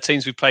the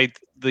teams we've played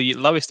the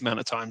lowest amount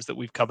of times that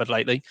we've covered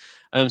lately.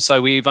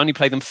 So we've only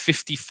played them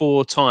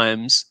 54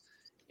 times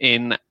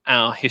in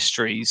our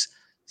histories.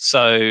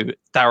 So,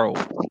 Daryl,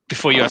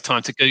 before you have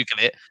time to Google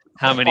it,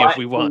 how many have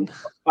we won?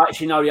 I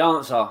actually know the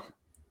answer.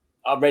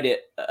 I read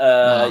it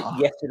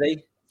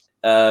yesterday.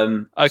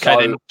 Then,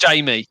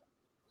 Jamie.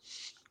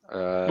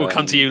 We'll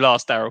come to you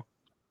last, Daryl.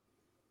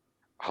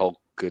 Oh,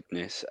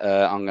 goodness.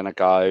 I'm going to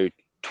go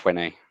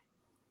 20.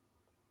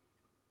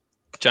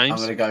 James? I'm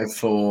going to go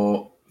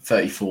for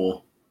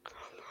 34.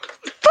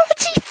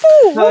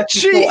 34?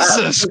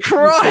 Jesus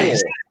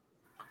Christ!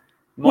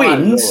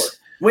 Wins?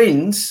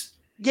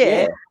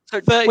 Yeah. So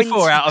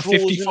 34 out of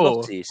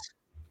 54.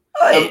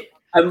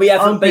 And we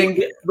haven't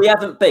beat.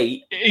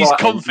 He's Brighton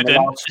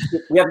confident.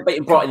 We haven't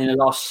beaten Brighton in the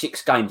last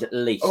 6 games at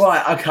least. All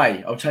right,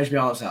 okay. I'll change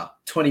my answer.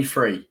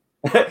 23.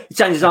 He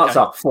changed his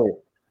answer. 4.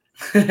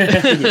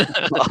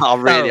 I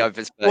really hope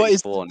it's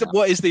 34 now.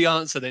 What is the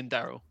answer then,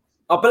 Daryl?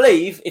 I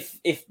believe if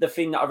the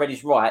thing that I read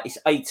is right, it's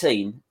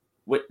 18.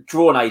 We're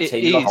drawn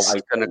 18. It is.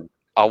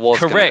 I'm I was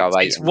going to Correct. go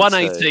 8 It's and won 2.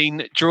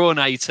 18, drawn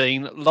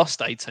 18,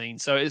 lost 18.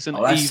 So it's an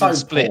that's even so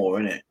split. poor,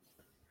 isn't it?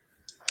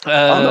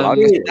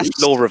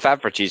 That's law of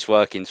averages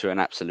working to an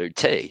absolute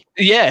T.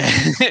 Yeah.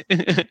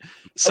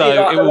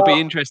 So it will be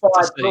interesting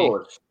to see.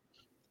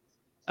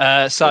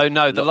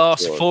 The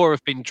last draws. 4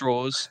 have been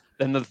draws.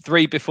 Then the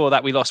 3 before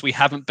that we lost. We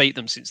haven't beat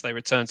them since they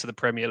returned to the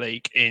Premier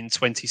League in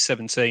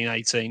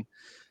 2017-18.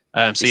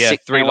 So yeah,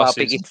 3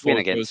 losses and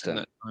 4 draws in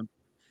that time.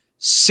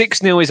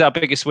 6-0 is our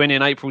biggest win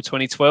in April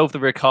 2012. The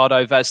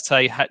Ricardo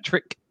Vazte hat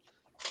trick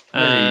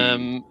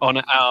in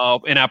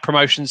our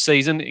promotion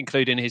season,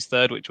 including his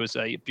third, which was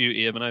a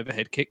beauty of an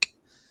overhead kick.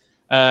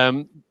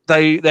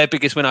 Their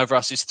biggest win over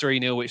us is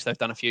 3-0, which they've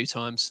done a few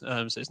times.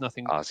 So there's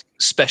nothing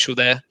special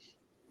there.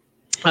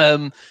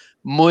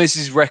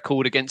 Moyes'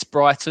 record against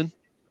Brighton,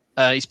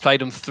 he's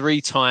played them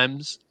 3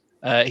 times.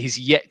 He's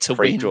yet to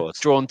win,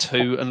 drawn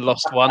 2 and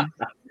lost 1.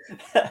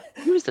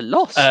 Who was the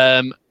loss?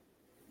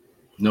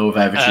 No of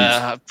averages.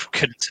 I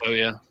couldn't tell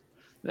you.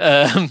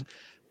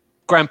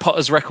 Graham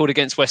Potter's record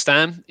against West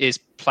Ham is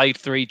played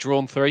 3,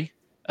 drawn 3,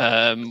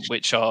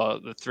 which are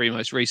the 3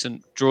 most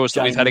recent draws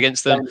that we've had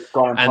against them.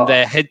 And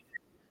their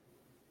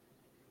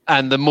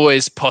and the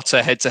Moyes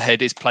Potter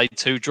head-to-head is played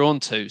 2,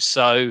 drawn 2.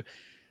 So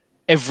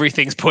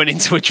everything's pointing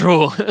to a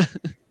draw.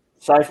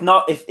 So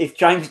if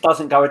James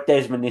doesn't go with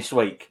Desmond this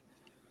week,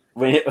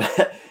 we've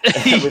had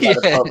a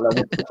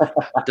problem.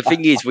 The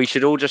thing is, we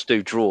should all just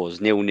do draws: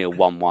 0-0,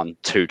 1-1,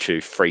 2-2,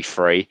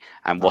 3-3,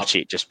 and watch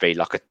it just be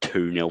like a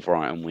 2-0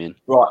 Brighton win.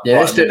 Right. Yeah,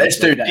 let's do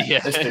that.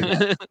 Yeah. Let's do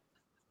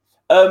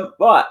that.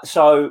 Right.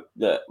 So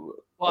what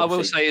I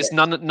will say is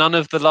none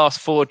of the last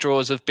 4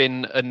 draws have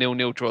been a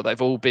 0-0 draw.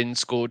 They've all been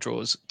score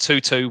draws: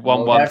 2-2,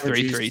 1-1,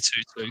 3-3,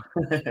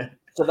 2-2.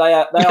 So they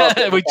are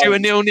we do a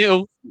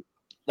 0-0.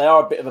 They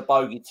are a bit of a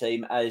bogey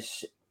team,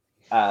 as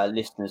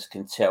listeners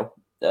can tell.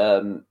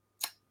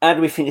 How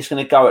do we think it's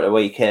going to go at the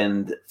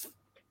weekend?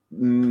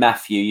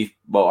 Matthew,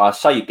 I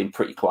say you've been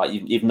pretty quiet.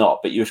 You've not,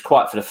 but you was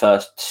quiet for the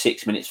first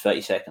 6 minutes, 30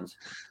 seconds.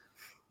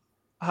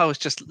 I was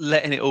just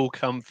letting it all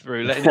come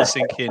through, letting it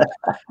sink in.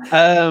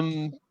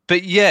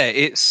 But yeah,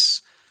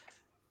 it's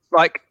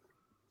like,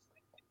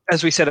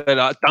 as we said,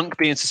 Dunk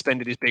being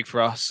suspended is big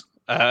for us.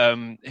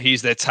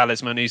 He's their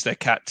talisman, he's their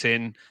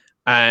captain,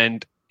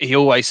 and he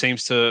always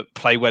seems to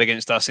play well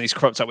against us, and he's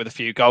cropped up with a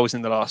few goals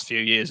in the last few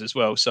years as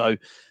well. So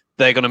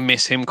they're going to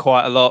miss him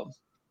quite a lot.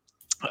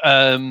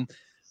 I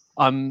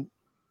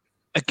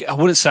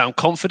wouldn't say I'm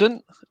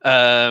confident,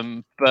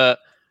 but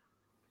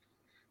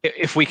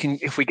if we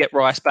get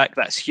Rice back,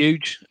 that's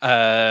huge.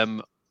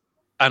 And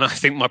I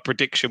think my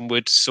prediction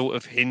would sort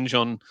of hinge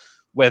on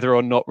whether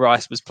or not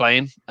Rice was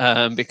playing,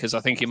 because I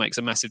think he makes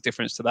a massive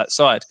difference to that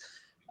side.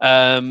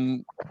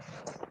 I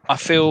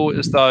feel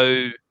as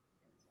though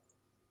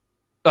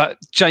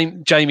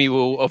Jamie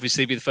will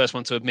obviously be the first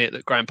one to admit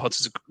that Graham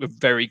Potter's a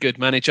very good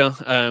manager,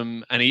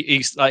 and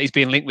he's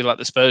being linked with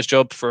the Spurs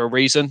job for a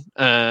reason.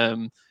 By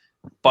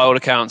all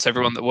accounts,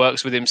 everyone that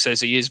works with him says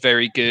he is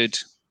very good,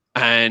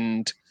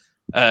 and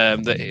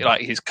that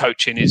his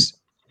coaching is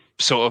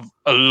sort of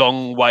a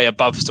long way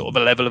above sort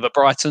of a level of a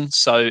Brighton.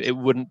 So it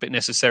wouldn't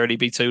necessarily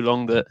be too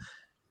long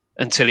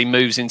until he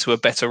moves into a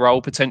better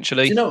role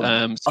potentially. Do you know,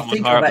 I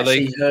think I've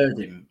actually heard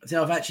him.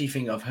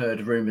 I've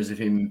heard rumours of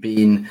him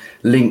being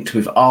linked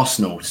with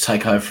Arsenal to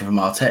take over from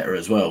Arteta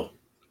as well.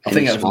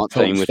 Any smart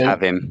team would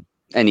have him.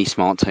 Any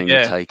smart team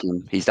would take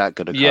him. He's that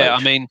good a coach. Yeah,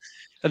 I mean,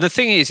 and the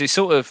thing is, he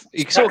sort of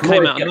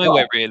came out of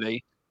nowhere,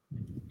 really.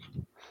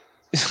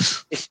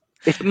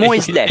 If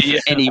Moyes left for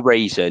any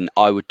reason,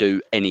 I would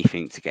do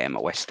anything to get him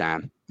at West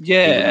Ham.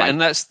 Yeah, and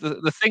that's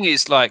the thing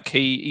is,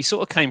 he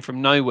sort of came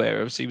from nowhere.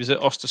 Obviously, he was at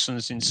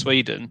Östersunds in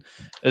Sweden,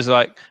 and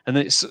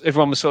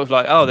everyone was sort of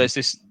like, oh, there's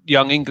this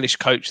young English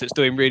coach that's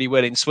doing really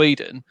well in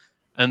Sweden,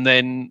 and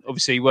then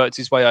obviously he worked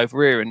his way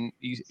over here, and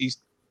he's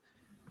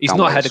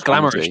not had a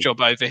glamorous job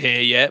over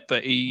here yet,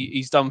 but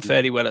he's done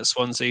fairly well at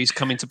Swansea. He's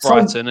coming to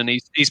Brighton, and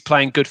he's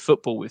playing good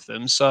football with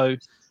them. So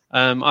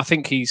I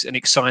think he's an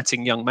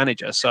exciting young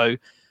manager. So.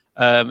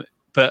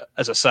 But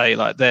as I say,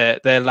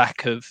 their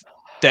lack of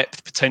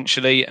depth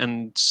potentially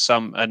and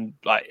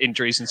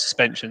injuries and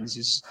suspensions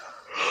is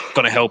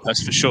going to help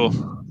us for sure.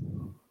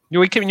 Are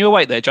we keeping you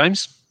awake there,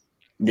 James?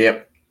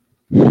 Yep.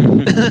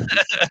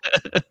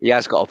 He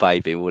has got a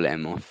baby. We'll let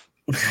him off.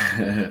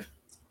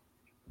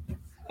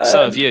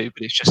 So have you,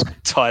 but it's just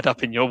tied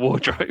up in your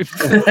wardrobe.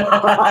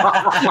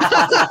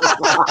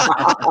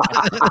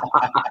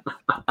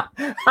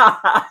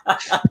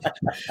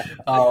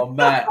 Oh,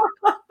 Matt.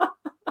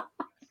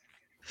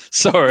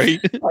 Sorry,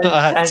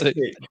 I had to.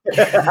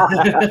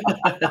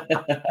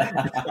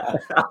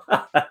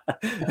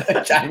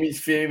 Jamie's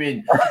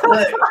fuming.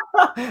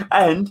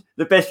 And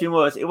the best thing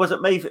was, it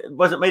wasn't me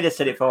that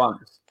said it for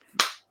once.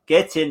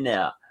 Get in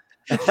there.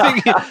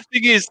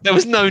 Thing is, there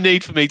was no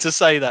need for me to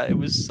say that. It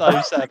was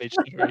so savage.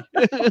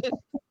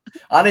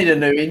 I need a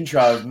new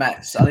intro of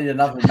Matt's. I need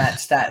another Matt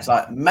stats,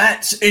 like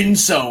Matt's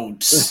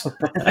insults.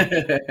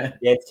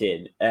 Get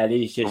in. And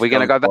he's just. Are we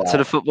going to go back to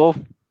the football?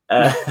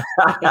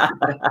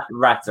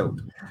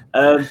 Rattled.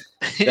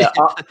 Yeah,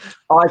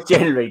 I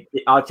generally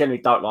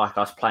don't like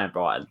us playing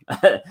Brighton.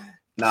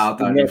 No, I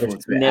don't look forward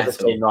to it never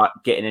at all. seen like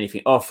getting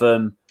anything off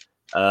them.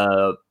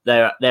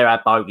 They're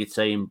our bogey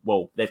team.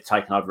 Well, they've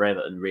taken over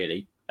Everton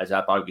really as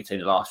our bogey team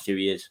the last few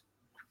years.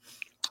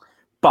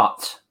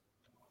 But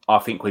I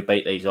think we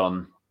beat these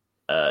on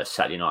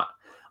Saturday night.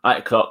 8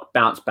 o'clock,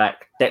 bounce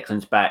back.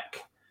 Declan's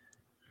back.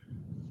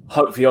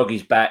 Hope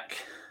Vioggi's back.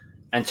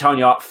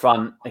 Antonio up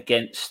front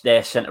against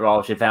their centre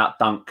halves without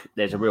Dunk.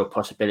 There's a real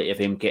possibility of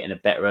him getting a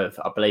better of,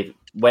 I believe,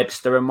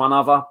 Webster and one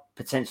other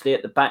potentially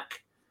at the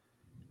back.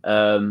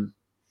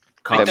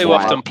 They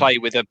often play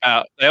with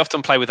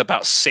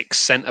about 6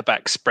 centre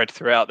backs spread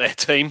throughout their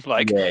team,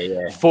 like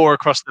 4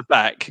 across the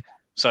back.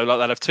 So like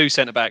they'll have 2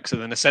 centre backs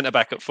and then a centre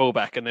back at full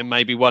back and then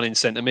maybe 1 in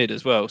centre mid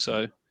as well.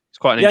 So it's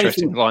quite an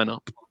interesting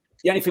lineup.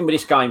 The only thing with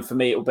this game for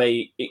me,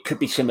 it could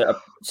be similar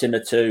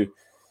to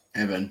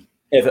Everton.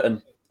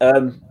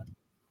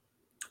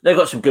 They've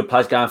got some good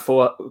players going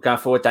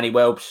forward. Danny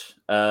Welbs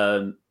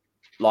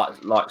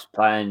likes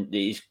playing.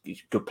 He's a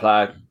good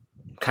player.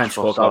 Can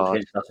score goals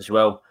against us as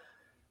well.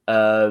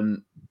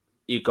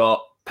 You've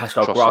got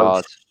Pascal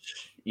Gross.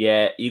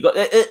 Yeah,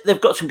 they've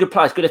got some good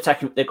players.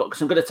 They've got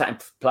some good attacking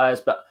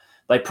players, but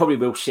they probably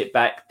will sit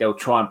back. They'll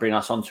try and bring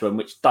us onto them,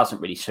 which doesn't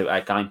really suit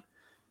our game.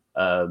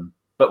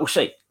 But we'll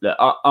see. Look,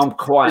 I'm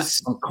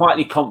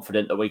quietly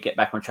confident that we get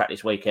back on track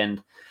this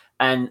weekend.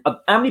 And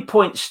how many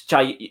points,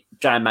 Jay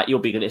and Matt, you'll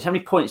be good at this. How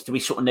many points do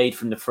we sort of need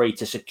from the 3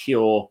 to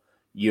secure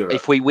Europe?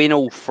 If we win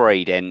all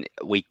 3, then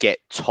we get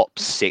top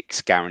 6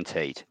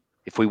 guaranteed.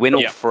 If we win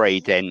all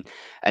 3, then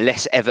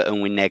unless Everton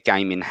win their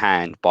game in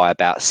hand by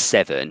about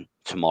 7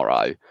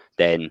 tomorrow,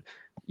 then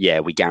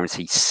we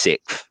guarantee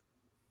 6th.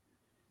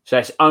 So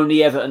it's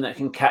only Everton that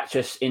can catch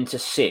us into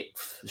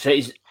 6th. So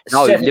it's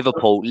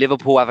Liverpool.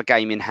 Liverpool have a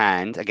game in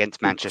hand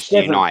against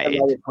Manchester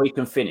United. We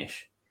can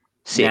finish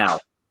 6th.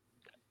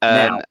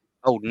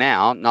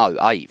 Now? No,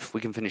 8th.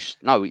 We can finish.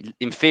 No,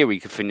 in theory, we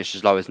could finish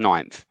as low as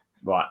 9th.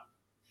 Right.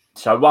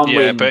 So one win.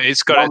 Yeah, but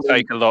it's got to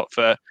take a lot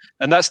for,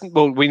 and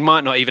we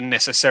might not even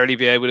necessarily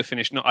be able to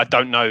finish. I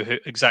don't know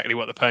exactly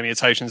what the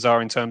permutations are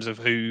in terms of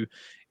who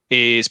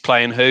is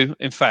playing who.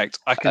 In fact,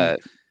 I can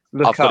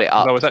look up.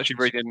 I was actually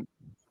reading.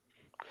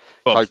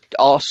 So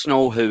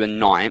Arsenal, who are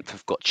 9th,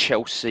 have got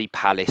Chelsea,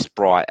 Palace,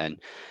 Brighton,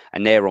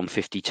 and they're on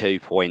 52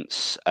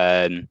 points.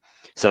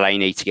 So they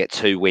need to get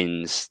 2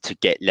 wins to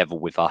get level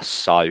with us.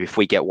 So if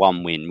we get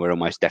 1 win, we're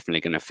almost definitely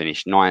going to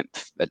finish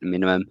 9th at the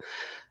minimum.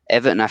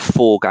 Everton have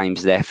 4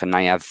 games left, and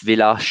they have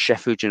Villa,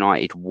 Sheffield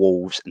United,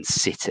 Wolves, and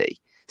City.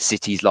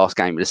 City's last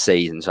game of the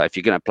season. So if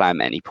you're going to play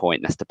them at any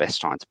point, that's the best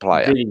time to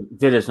play it.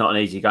 Villa's not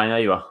an easy game,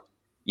 either.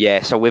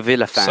 Yeah, so we're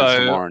Villa fans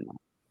tomorrow night.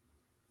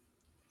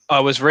 I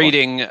was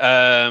reading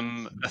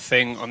a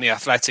thing on The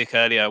Athletic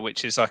earlier,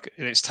 which is like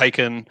it's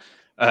taken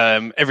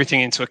everything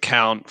into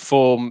account,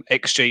 form,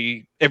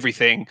 XG,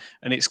 everything,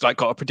 and it's like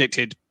got a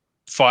predicted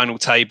final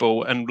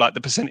table and like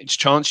the percentage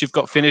chance you've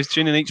got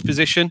finishing in each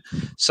position.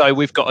 So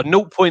we've got a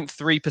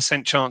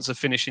 0.3% chance of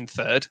finishing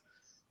 3rd,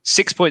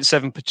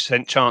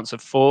 6.7% chance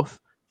of 4th,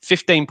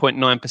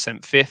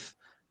 15.9% 5th.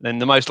 Then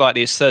the most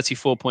likely is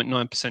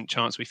 34.9%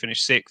 chance we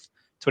finish 6th,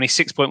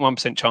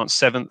 26.1% chance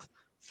 7th,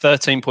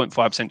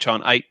 13.5%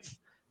 chance 8th,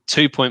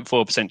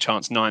 2.4%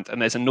 chance 9th,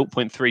 and there's a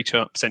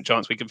 0.3%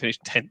 chance we can finish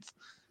 10th.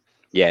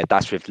 Yeah,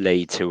 that's with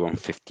Leeds, who are on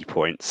 50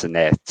 points, and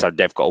they've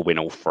got to win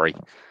all 3,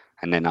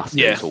 and then us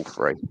lose all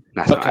 3.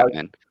 That's not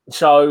happening.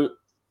 So,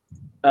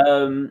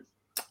 and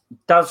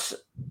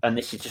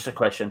this is just a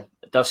question,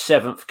 does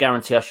 7th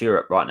guarantee us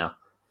Europe right now?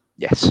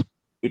 Yes.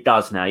 It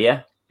does now,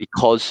 yeah?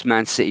 Because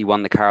Man City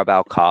won the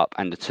Carabao Cup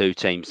and the 2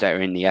 teams that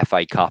are in the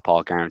FA Cup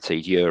are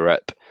guaranteed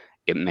Europe,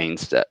 it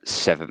means that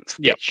 7th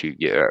gets you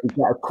Europe. Is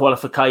that a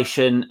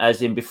qualification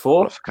as in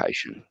before?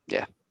 Qualification,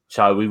 yeah.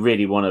 So we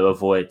really want to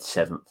avoid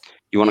 7th.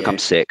 You want to come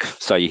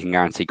 6th so you can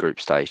guarantee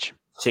group stage.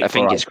 I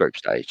think it's group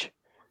stage.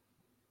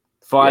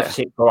 5,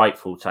 6 or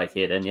 8th will take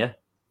it then, yeah?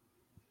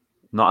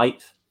 Not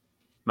 8th,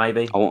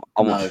 maybe? I want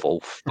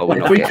 4th. But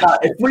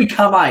if we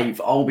come 8th,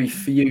 I'll be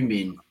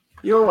fuming.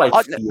 You're always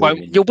fuming. Well,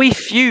 you'll be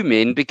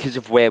fuming because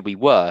of where we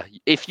were.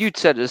 If you'd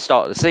said at the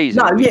start of the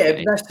season... No,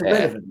 that's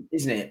irrelevant,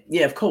 isn't it?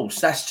 Yeah, of course.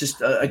 That's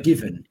just a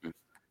given.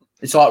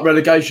 It's like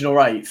relegation or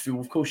 8th.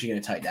 Of course you're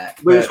going to take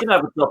that. We're just going to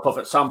have a drop off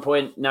at some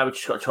point. Now we've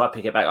just got to try to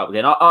pick it back up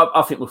again.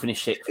 I think we'll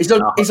finish 6th. Is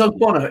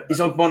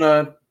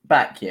Ogbonna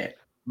back yet?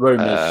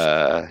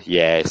 Rumours.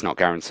 Yeah, it's not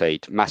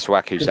guaranteed.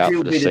 Masuaku's out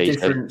for the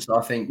season. Difference,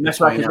 I think.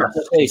 Masuaku's out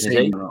for the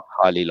season,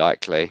 highly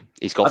likely.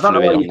 He's got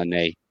fluid on the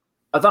knee.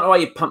 I don't know why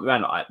you pump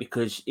around like that,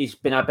 because he's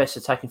been our best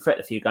attacking threat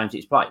a few games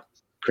he's played.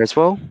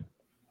 Creswell?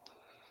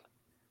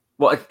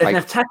 What, an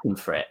attacking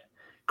threat?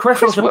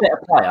 Creswell's a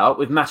better player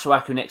with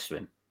Masuaku next to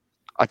him.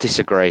 I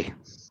disagree.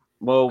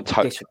 Well,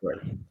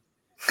 disagree.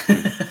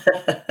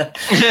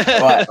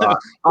 right.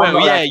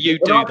 Well, yeah, you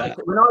do that.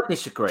 When I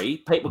disagree,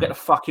 people get the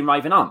fucking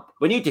raving up.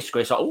 When you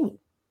disagree, it's like, oh,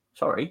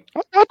 sorry.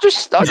 I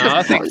just want to go.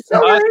 I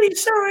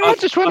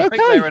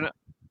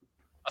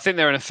think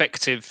they're an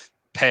effective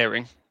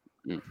pairing.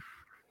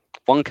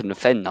 One can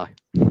defend though.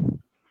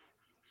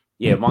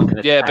 Yeah, one can.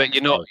 Yeah, attack. but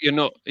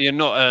you're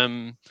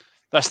not.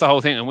 That's the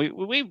whole thing, and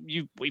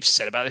we've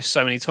said about this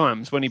so many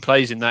times. When he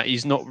plays in that,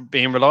 he's not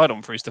being relied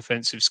on for his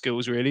defensive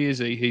skills, really, is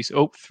he? He's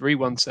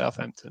 3-1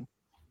 Southampton.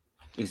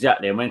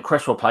 Exactly, and when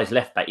Cresswell plays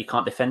left back, you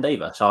can't defend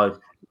either. So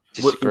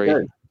Disagree. what do you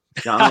do?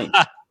 Do you know what I mean?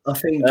 I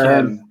think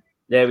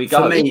there we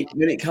go. for me,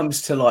 when it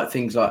comes to like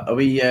things like, are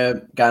we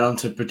going on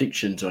to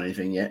predictions or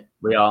anything yet?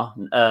 We are.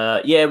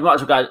 Yeah, we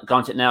might as well go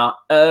into it now.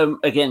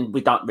 Again,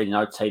 we don't really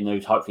know team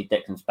news. Hopefully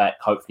Declan's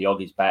back. Hopefully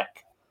Oggie's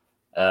back.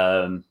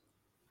 And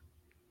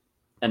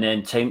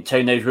then team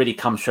news really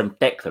comes from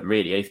Declan,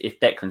 really. If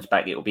Declan's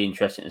back, it will be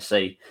interesting to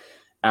see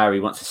how he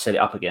wants to set it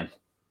up again.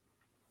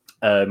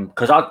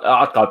 Because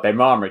I'd go Ben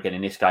Rama again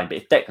in this game. But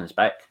if Declan's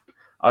back,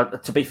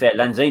 to be fair,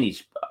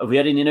 Lanzini's... Have we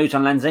had any news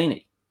on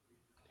Lanzini?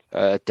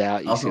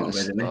 Doubt he's going to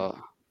I've not start.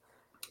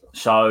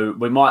 So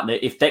we might...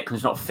 If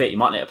Declan's not fit, you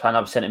might need to play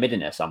another centre mid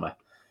in there somewhere.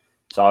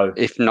 So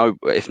If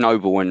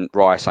Noble and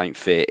Rice ain't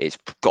fit, it's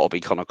got to be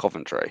Connor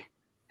Coventry.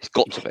 It's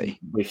got to be.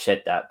 We've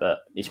said that, but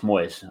it's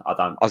Moyes.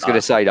 I was going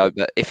to say, though,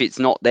 but if it's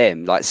not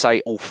them, like,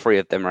 say all three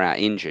of them are out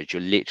injured,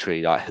 you're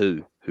literally like,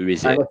 who? Who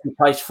is it? If he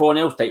plays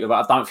 4-0 deeper,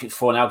 but I don't think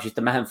 4-0 is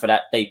the man for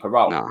that deeper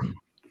role. No.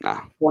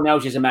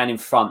 4-0 is a man in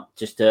front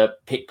just to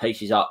pick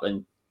pieces up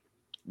and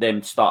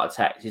then start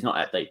attacks. He's not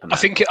that deep. I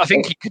think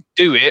he could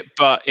do it,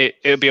 but it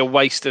would be a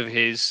waste of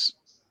his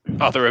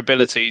other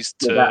abilities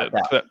to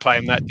play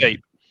him that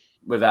deep.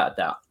 Without a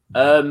doubt.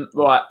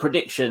 Right,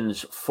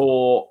 predictions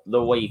for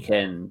the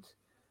weekend.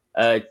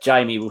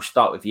 Jamie, we'll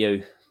start with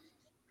you.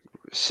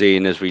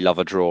 Seeing as we love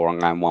a draw, I'm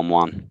going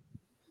 1-1.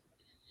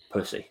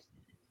 Pussy.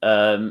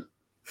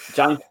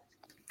 James?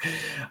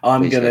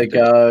 I'm Please gonna don't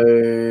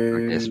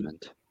go.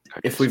 Desmond.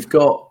 If we've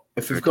got,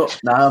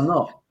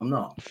 no, I'm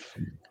not.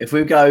 If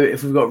we've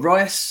got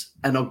Rice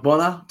and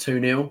Ogbonna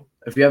 2-0.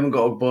 If we haven't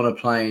got Ogbonna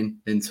playing,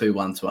 then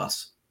 2-1 to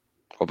us.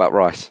 What about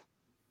Rice?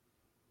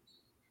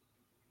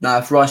 No,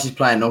 if Rice is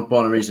playing,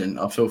 Ogbonna isn't.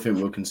 I still think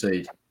we'll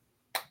concede.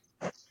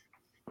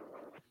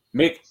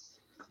 Mick?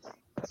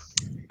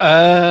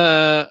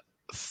 I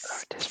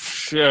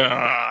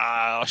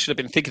should have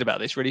been thinking about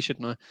this, really,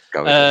 shouldn't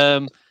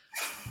I?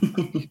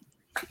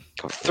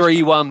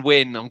 3-1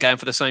 win. I'm going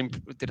for the same.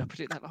 Did I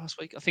predict that last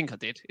week? I think I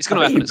did. It's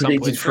going to happen at some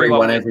point.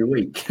 3-1 every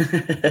week.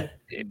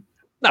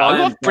 No,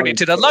 I've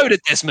predicted a load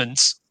of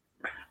Desmonds.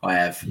 I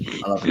have.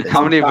 I love it.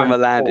 How many of them are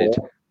landed?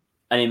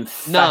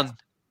 None.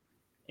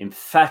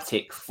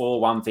 Emphatic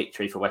 4-1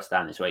 victory for West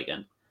Ham this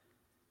weekend.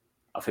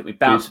 I think we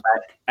bounce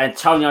back.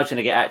 Antonio's going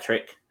to get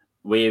hat-trick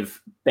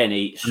with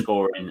Benny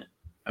scoring.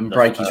 And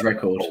break his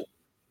record.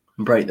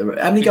 And break the...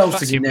 How many goals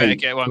does he need?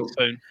 Get one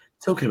soon.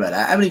 Talking about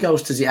that, how many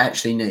goals does he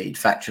actually need,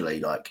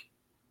 factually? Like,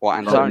 What,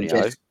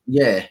 Antonio?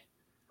 Yeah.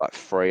 Like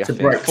 3, I To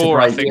think. break, 4,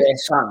 I think. Yeah,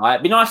 something like that.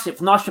 It'd be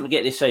nice for him to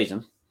get this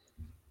season.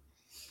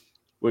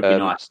 Would be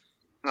nice.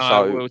 I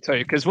will tell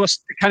you, because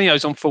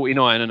Canio's on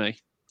 49, isn't he?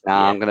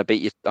 Nah, I'm going to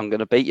beat you.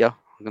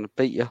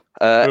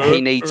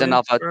 He needs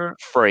another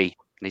 3.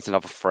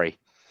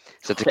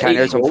 So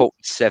Canio's on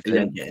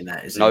 47.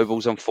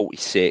 Noble's on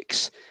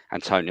 46.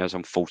 Antonio's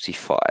on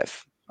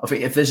 45. I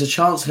think if there's a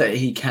chance that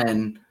he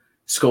can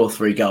score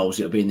 3 goals,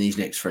 it'll be in these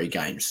next 3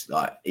 games.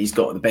 Like, he's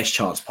got the best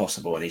chance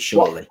possible, and he's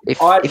surely.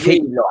 I'd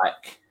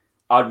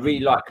really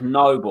like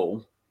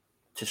Noble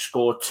to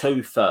score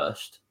 2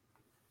 first,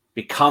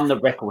 become the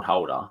record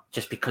holder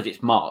just because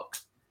it's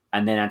marked,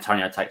 and then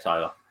Antonio takes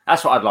over.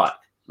 That's what I'd like.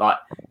 Like,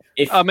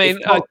 it's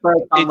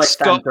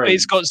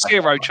got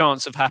 0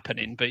 chance of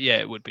happening, but yeah,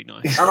 it would be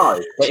nice. I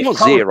know. It's not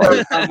 0.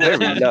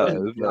 Very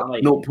low.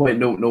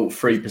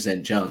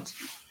 0.003% chance.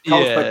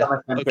 Yeah,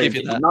 I'll give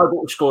you that. Noble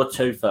will score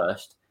 2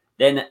 first,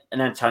 then an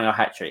Antonio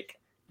hat-trick,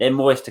 then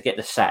Moyes to get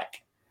the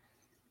sack.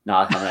 No,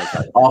 I can't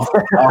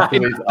after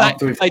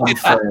we've come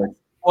through.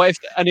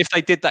 If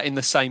they did that in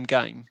the same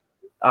game,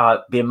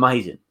 it'd be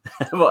amazing.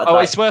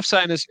 It's worth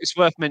saying. It's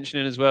worth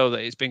mentioning as well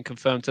that it's been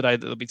confirmed today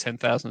that there'll be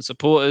 10,000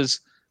 supporters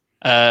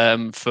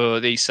for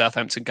the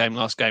Southampton game,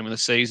 last game of the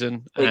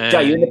season.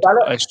 Jay, you in the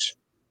ballot?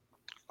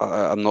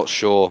 I'm not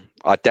sure.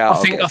 I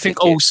doubt. I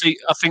think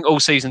all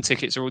season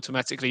tickets are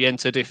automatically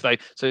entered if they.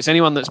 So it's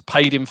anyone that's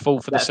paid in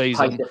full for the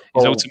season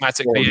is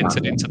automatically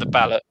entered into the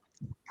ballot.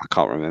 I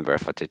can't remember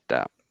if I did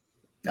that.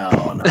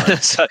 Oh no!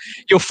 So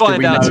you'll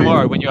find out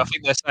tomorrow when I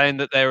think they're saying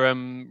that they're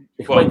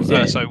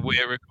So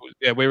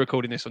we're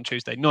recording this on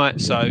Tuesday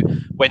night. So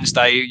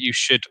Wednesday you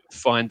should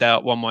find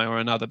out one way or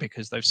another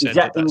because they've said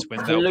that's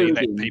when they'll be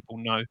letting people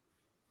know.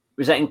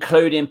 Was that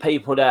including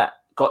people that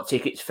got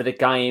tickets for the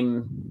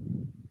game?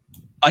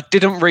 I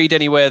didn't read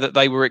anywhere that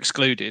they were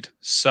excluded,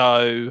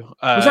 so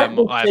I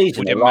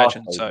would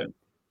imagine so.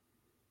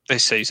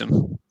 This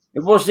season, it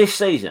was this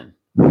season.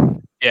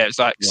 Yeah, it's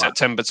like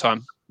September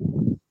time.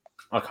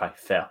 Okay,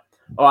 fair.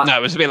 All right. No,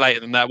 it was a bit later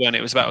than that, wasn't it?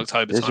 It was about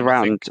October. It was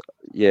around,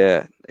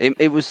 yeah.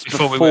 It was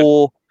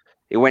before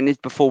we went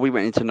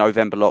into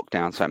November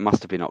lockdown, so it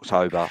must have been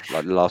October,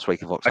 like the last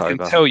week of October. I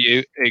can tell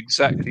you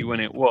exactly when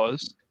it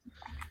was.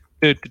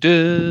 Why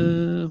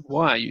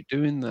are you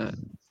doing that?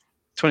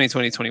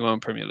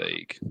 2020-21 Premier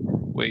League.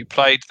 We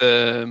played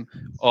them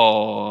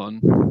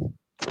on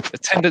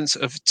attendance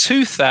of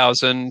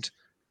 2,000.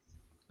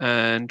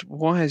 And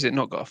why has it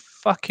not got a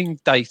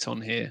fucking date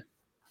on here?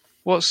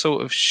 What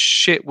sort of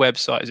shit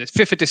website is this?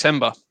 5th of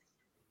December.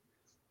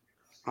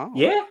 Oh.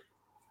 Yeah.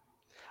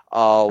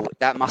 Oh,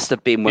 that must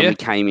have been when we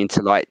came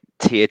into like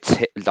tier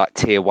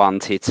 1,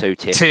 tier 2,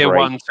 tier 3. Tier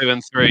 1, 2,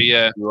 and 3,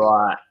 yeah.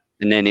 Right.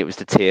 And then it was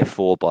the tier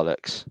 4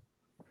 bollocks.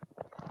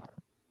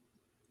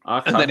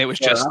 Okay. And then it was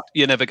just,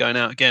 you're never going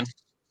out again.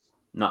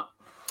 No.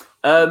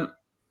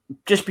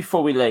 Just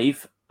before we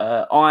leave,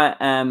 I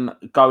am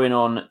going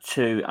on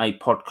to a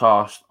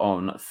podcast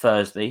on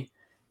Thursday,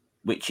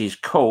 which is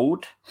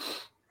called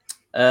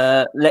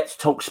Let's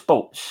Talk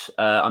Sports.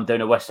 I'm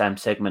doing a West Ham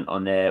segment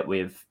on there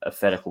with a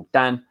fella called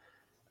Dan.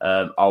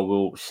 I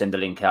will send a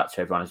link out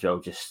to everyone as well,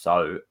 just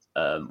so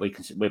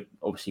we're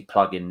obviously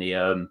plugging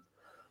the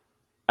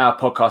our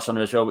podcast on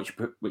there as well, which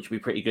will be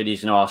pretty good.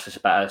 He's going to ask us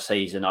about our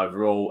season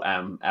overall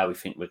and how we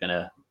think we're going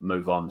to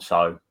move on.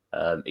 So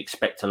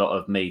expect a lot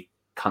of me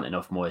cunting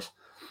off Moyes.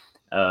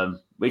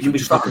 Which will be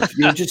fun.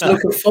 You just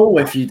look a fool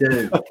if you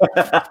do.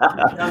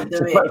 Don't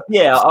do it.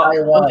 Yeah,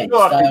 I'm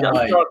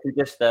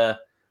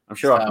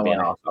sure I can be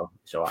an arsehole.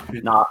 It's all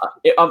right. No,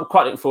 I'm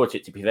quite looking forward to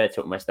it, to be fair,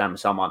 talking West Ham with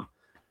someone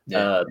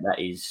that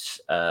is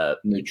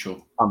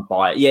neutral.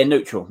 Unbiased. Yeah,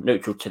 neutral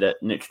to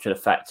the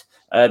fact.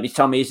 He's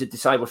told me he's a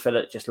disabled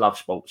fella that just loves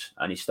sports,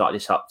 and he started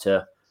this up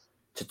to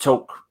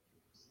talk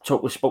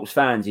with sports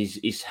fans.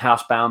 He's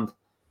housebound.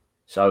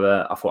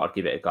 So I thought I'd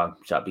give it a go.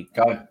 So it'd be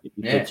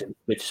good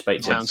to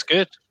speak to him. Sounds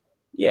good.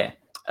 Yeah.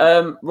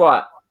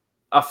 Right.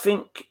 I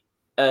think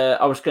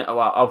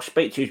I'll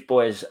speak to you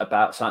boys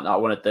about something that I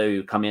want to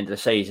do come the end of the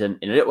season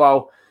in a little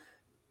while.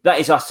 That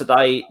is us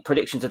today.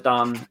 Predictions are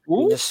done.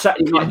 Ooh, it's a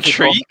Saturday night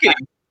intriguing.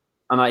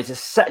 And it's a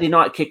Saturday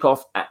night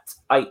kickoff at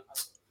 8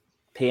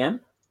 p.m.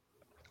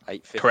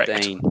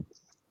 8:15.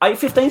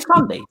 8:15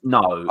 Sunday?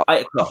 No, 8 I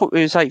o'clock. thought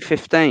it was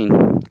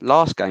 8:15.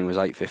 Last game was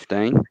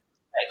 8:15. 8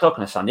 o'clock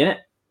on a Sunday, isn't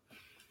it?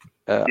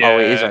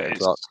 It is 8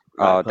 o'clock.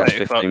 Oh, that's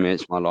 8 15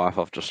 minutes of my life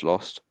I've just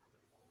lost.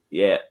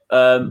 Yeah.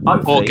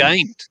 Or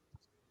gained.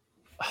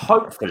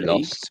 Hopefully,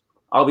 Lost.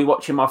 I'll be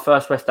watching my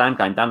first West Ham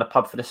game down the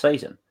pub for the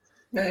season.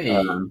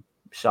 Hey.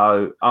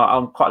 So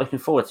I'm quite looking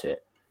forward to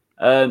it.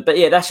 But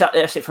yeah,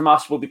 that's it from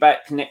us. We'll be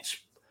back next.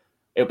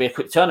 It'll be a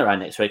quick turnaround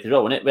next week as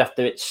well, won't it? We have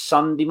to do it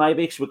Sunday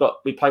maybe because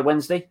we play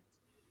Wednesday.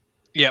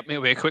 Yep,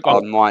 it'll be a quick I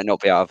one. might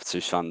not be able to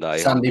Sunday.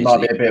 Sunday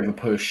might be a bit of a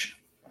push.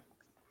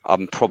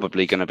 I'm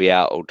probably going to be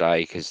out all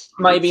day because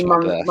maybe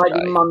Monday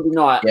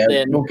night. Yeah,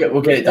 then we'll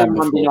get it done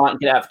Monday before. night and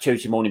get out for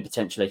Tuesday morning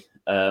potentially.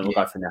 We'll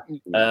go from there.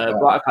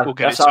 Right, okay. We'll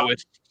get it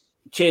sorted.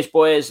 Cheers,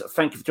 boys.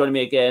 Thank you for joining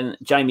me again.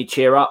 Jamie,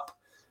 cheer up.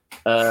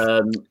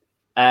 And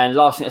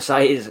last thing to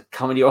say is,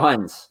 come on, your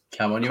irons.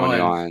 Come on, your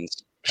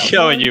irons.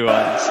 Come on, you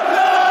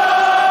irons.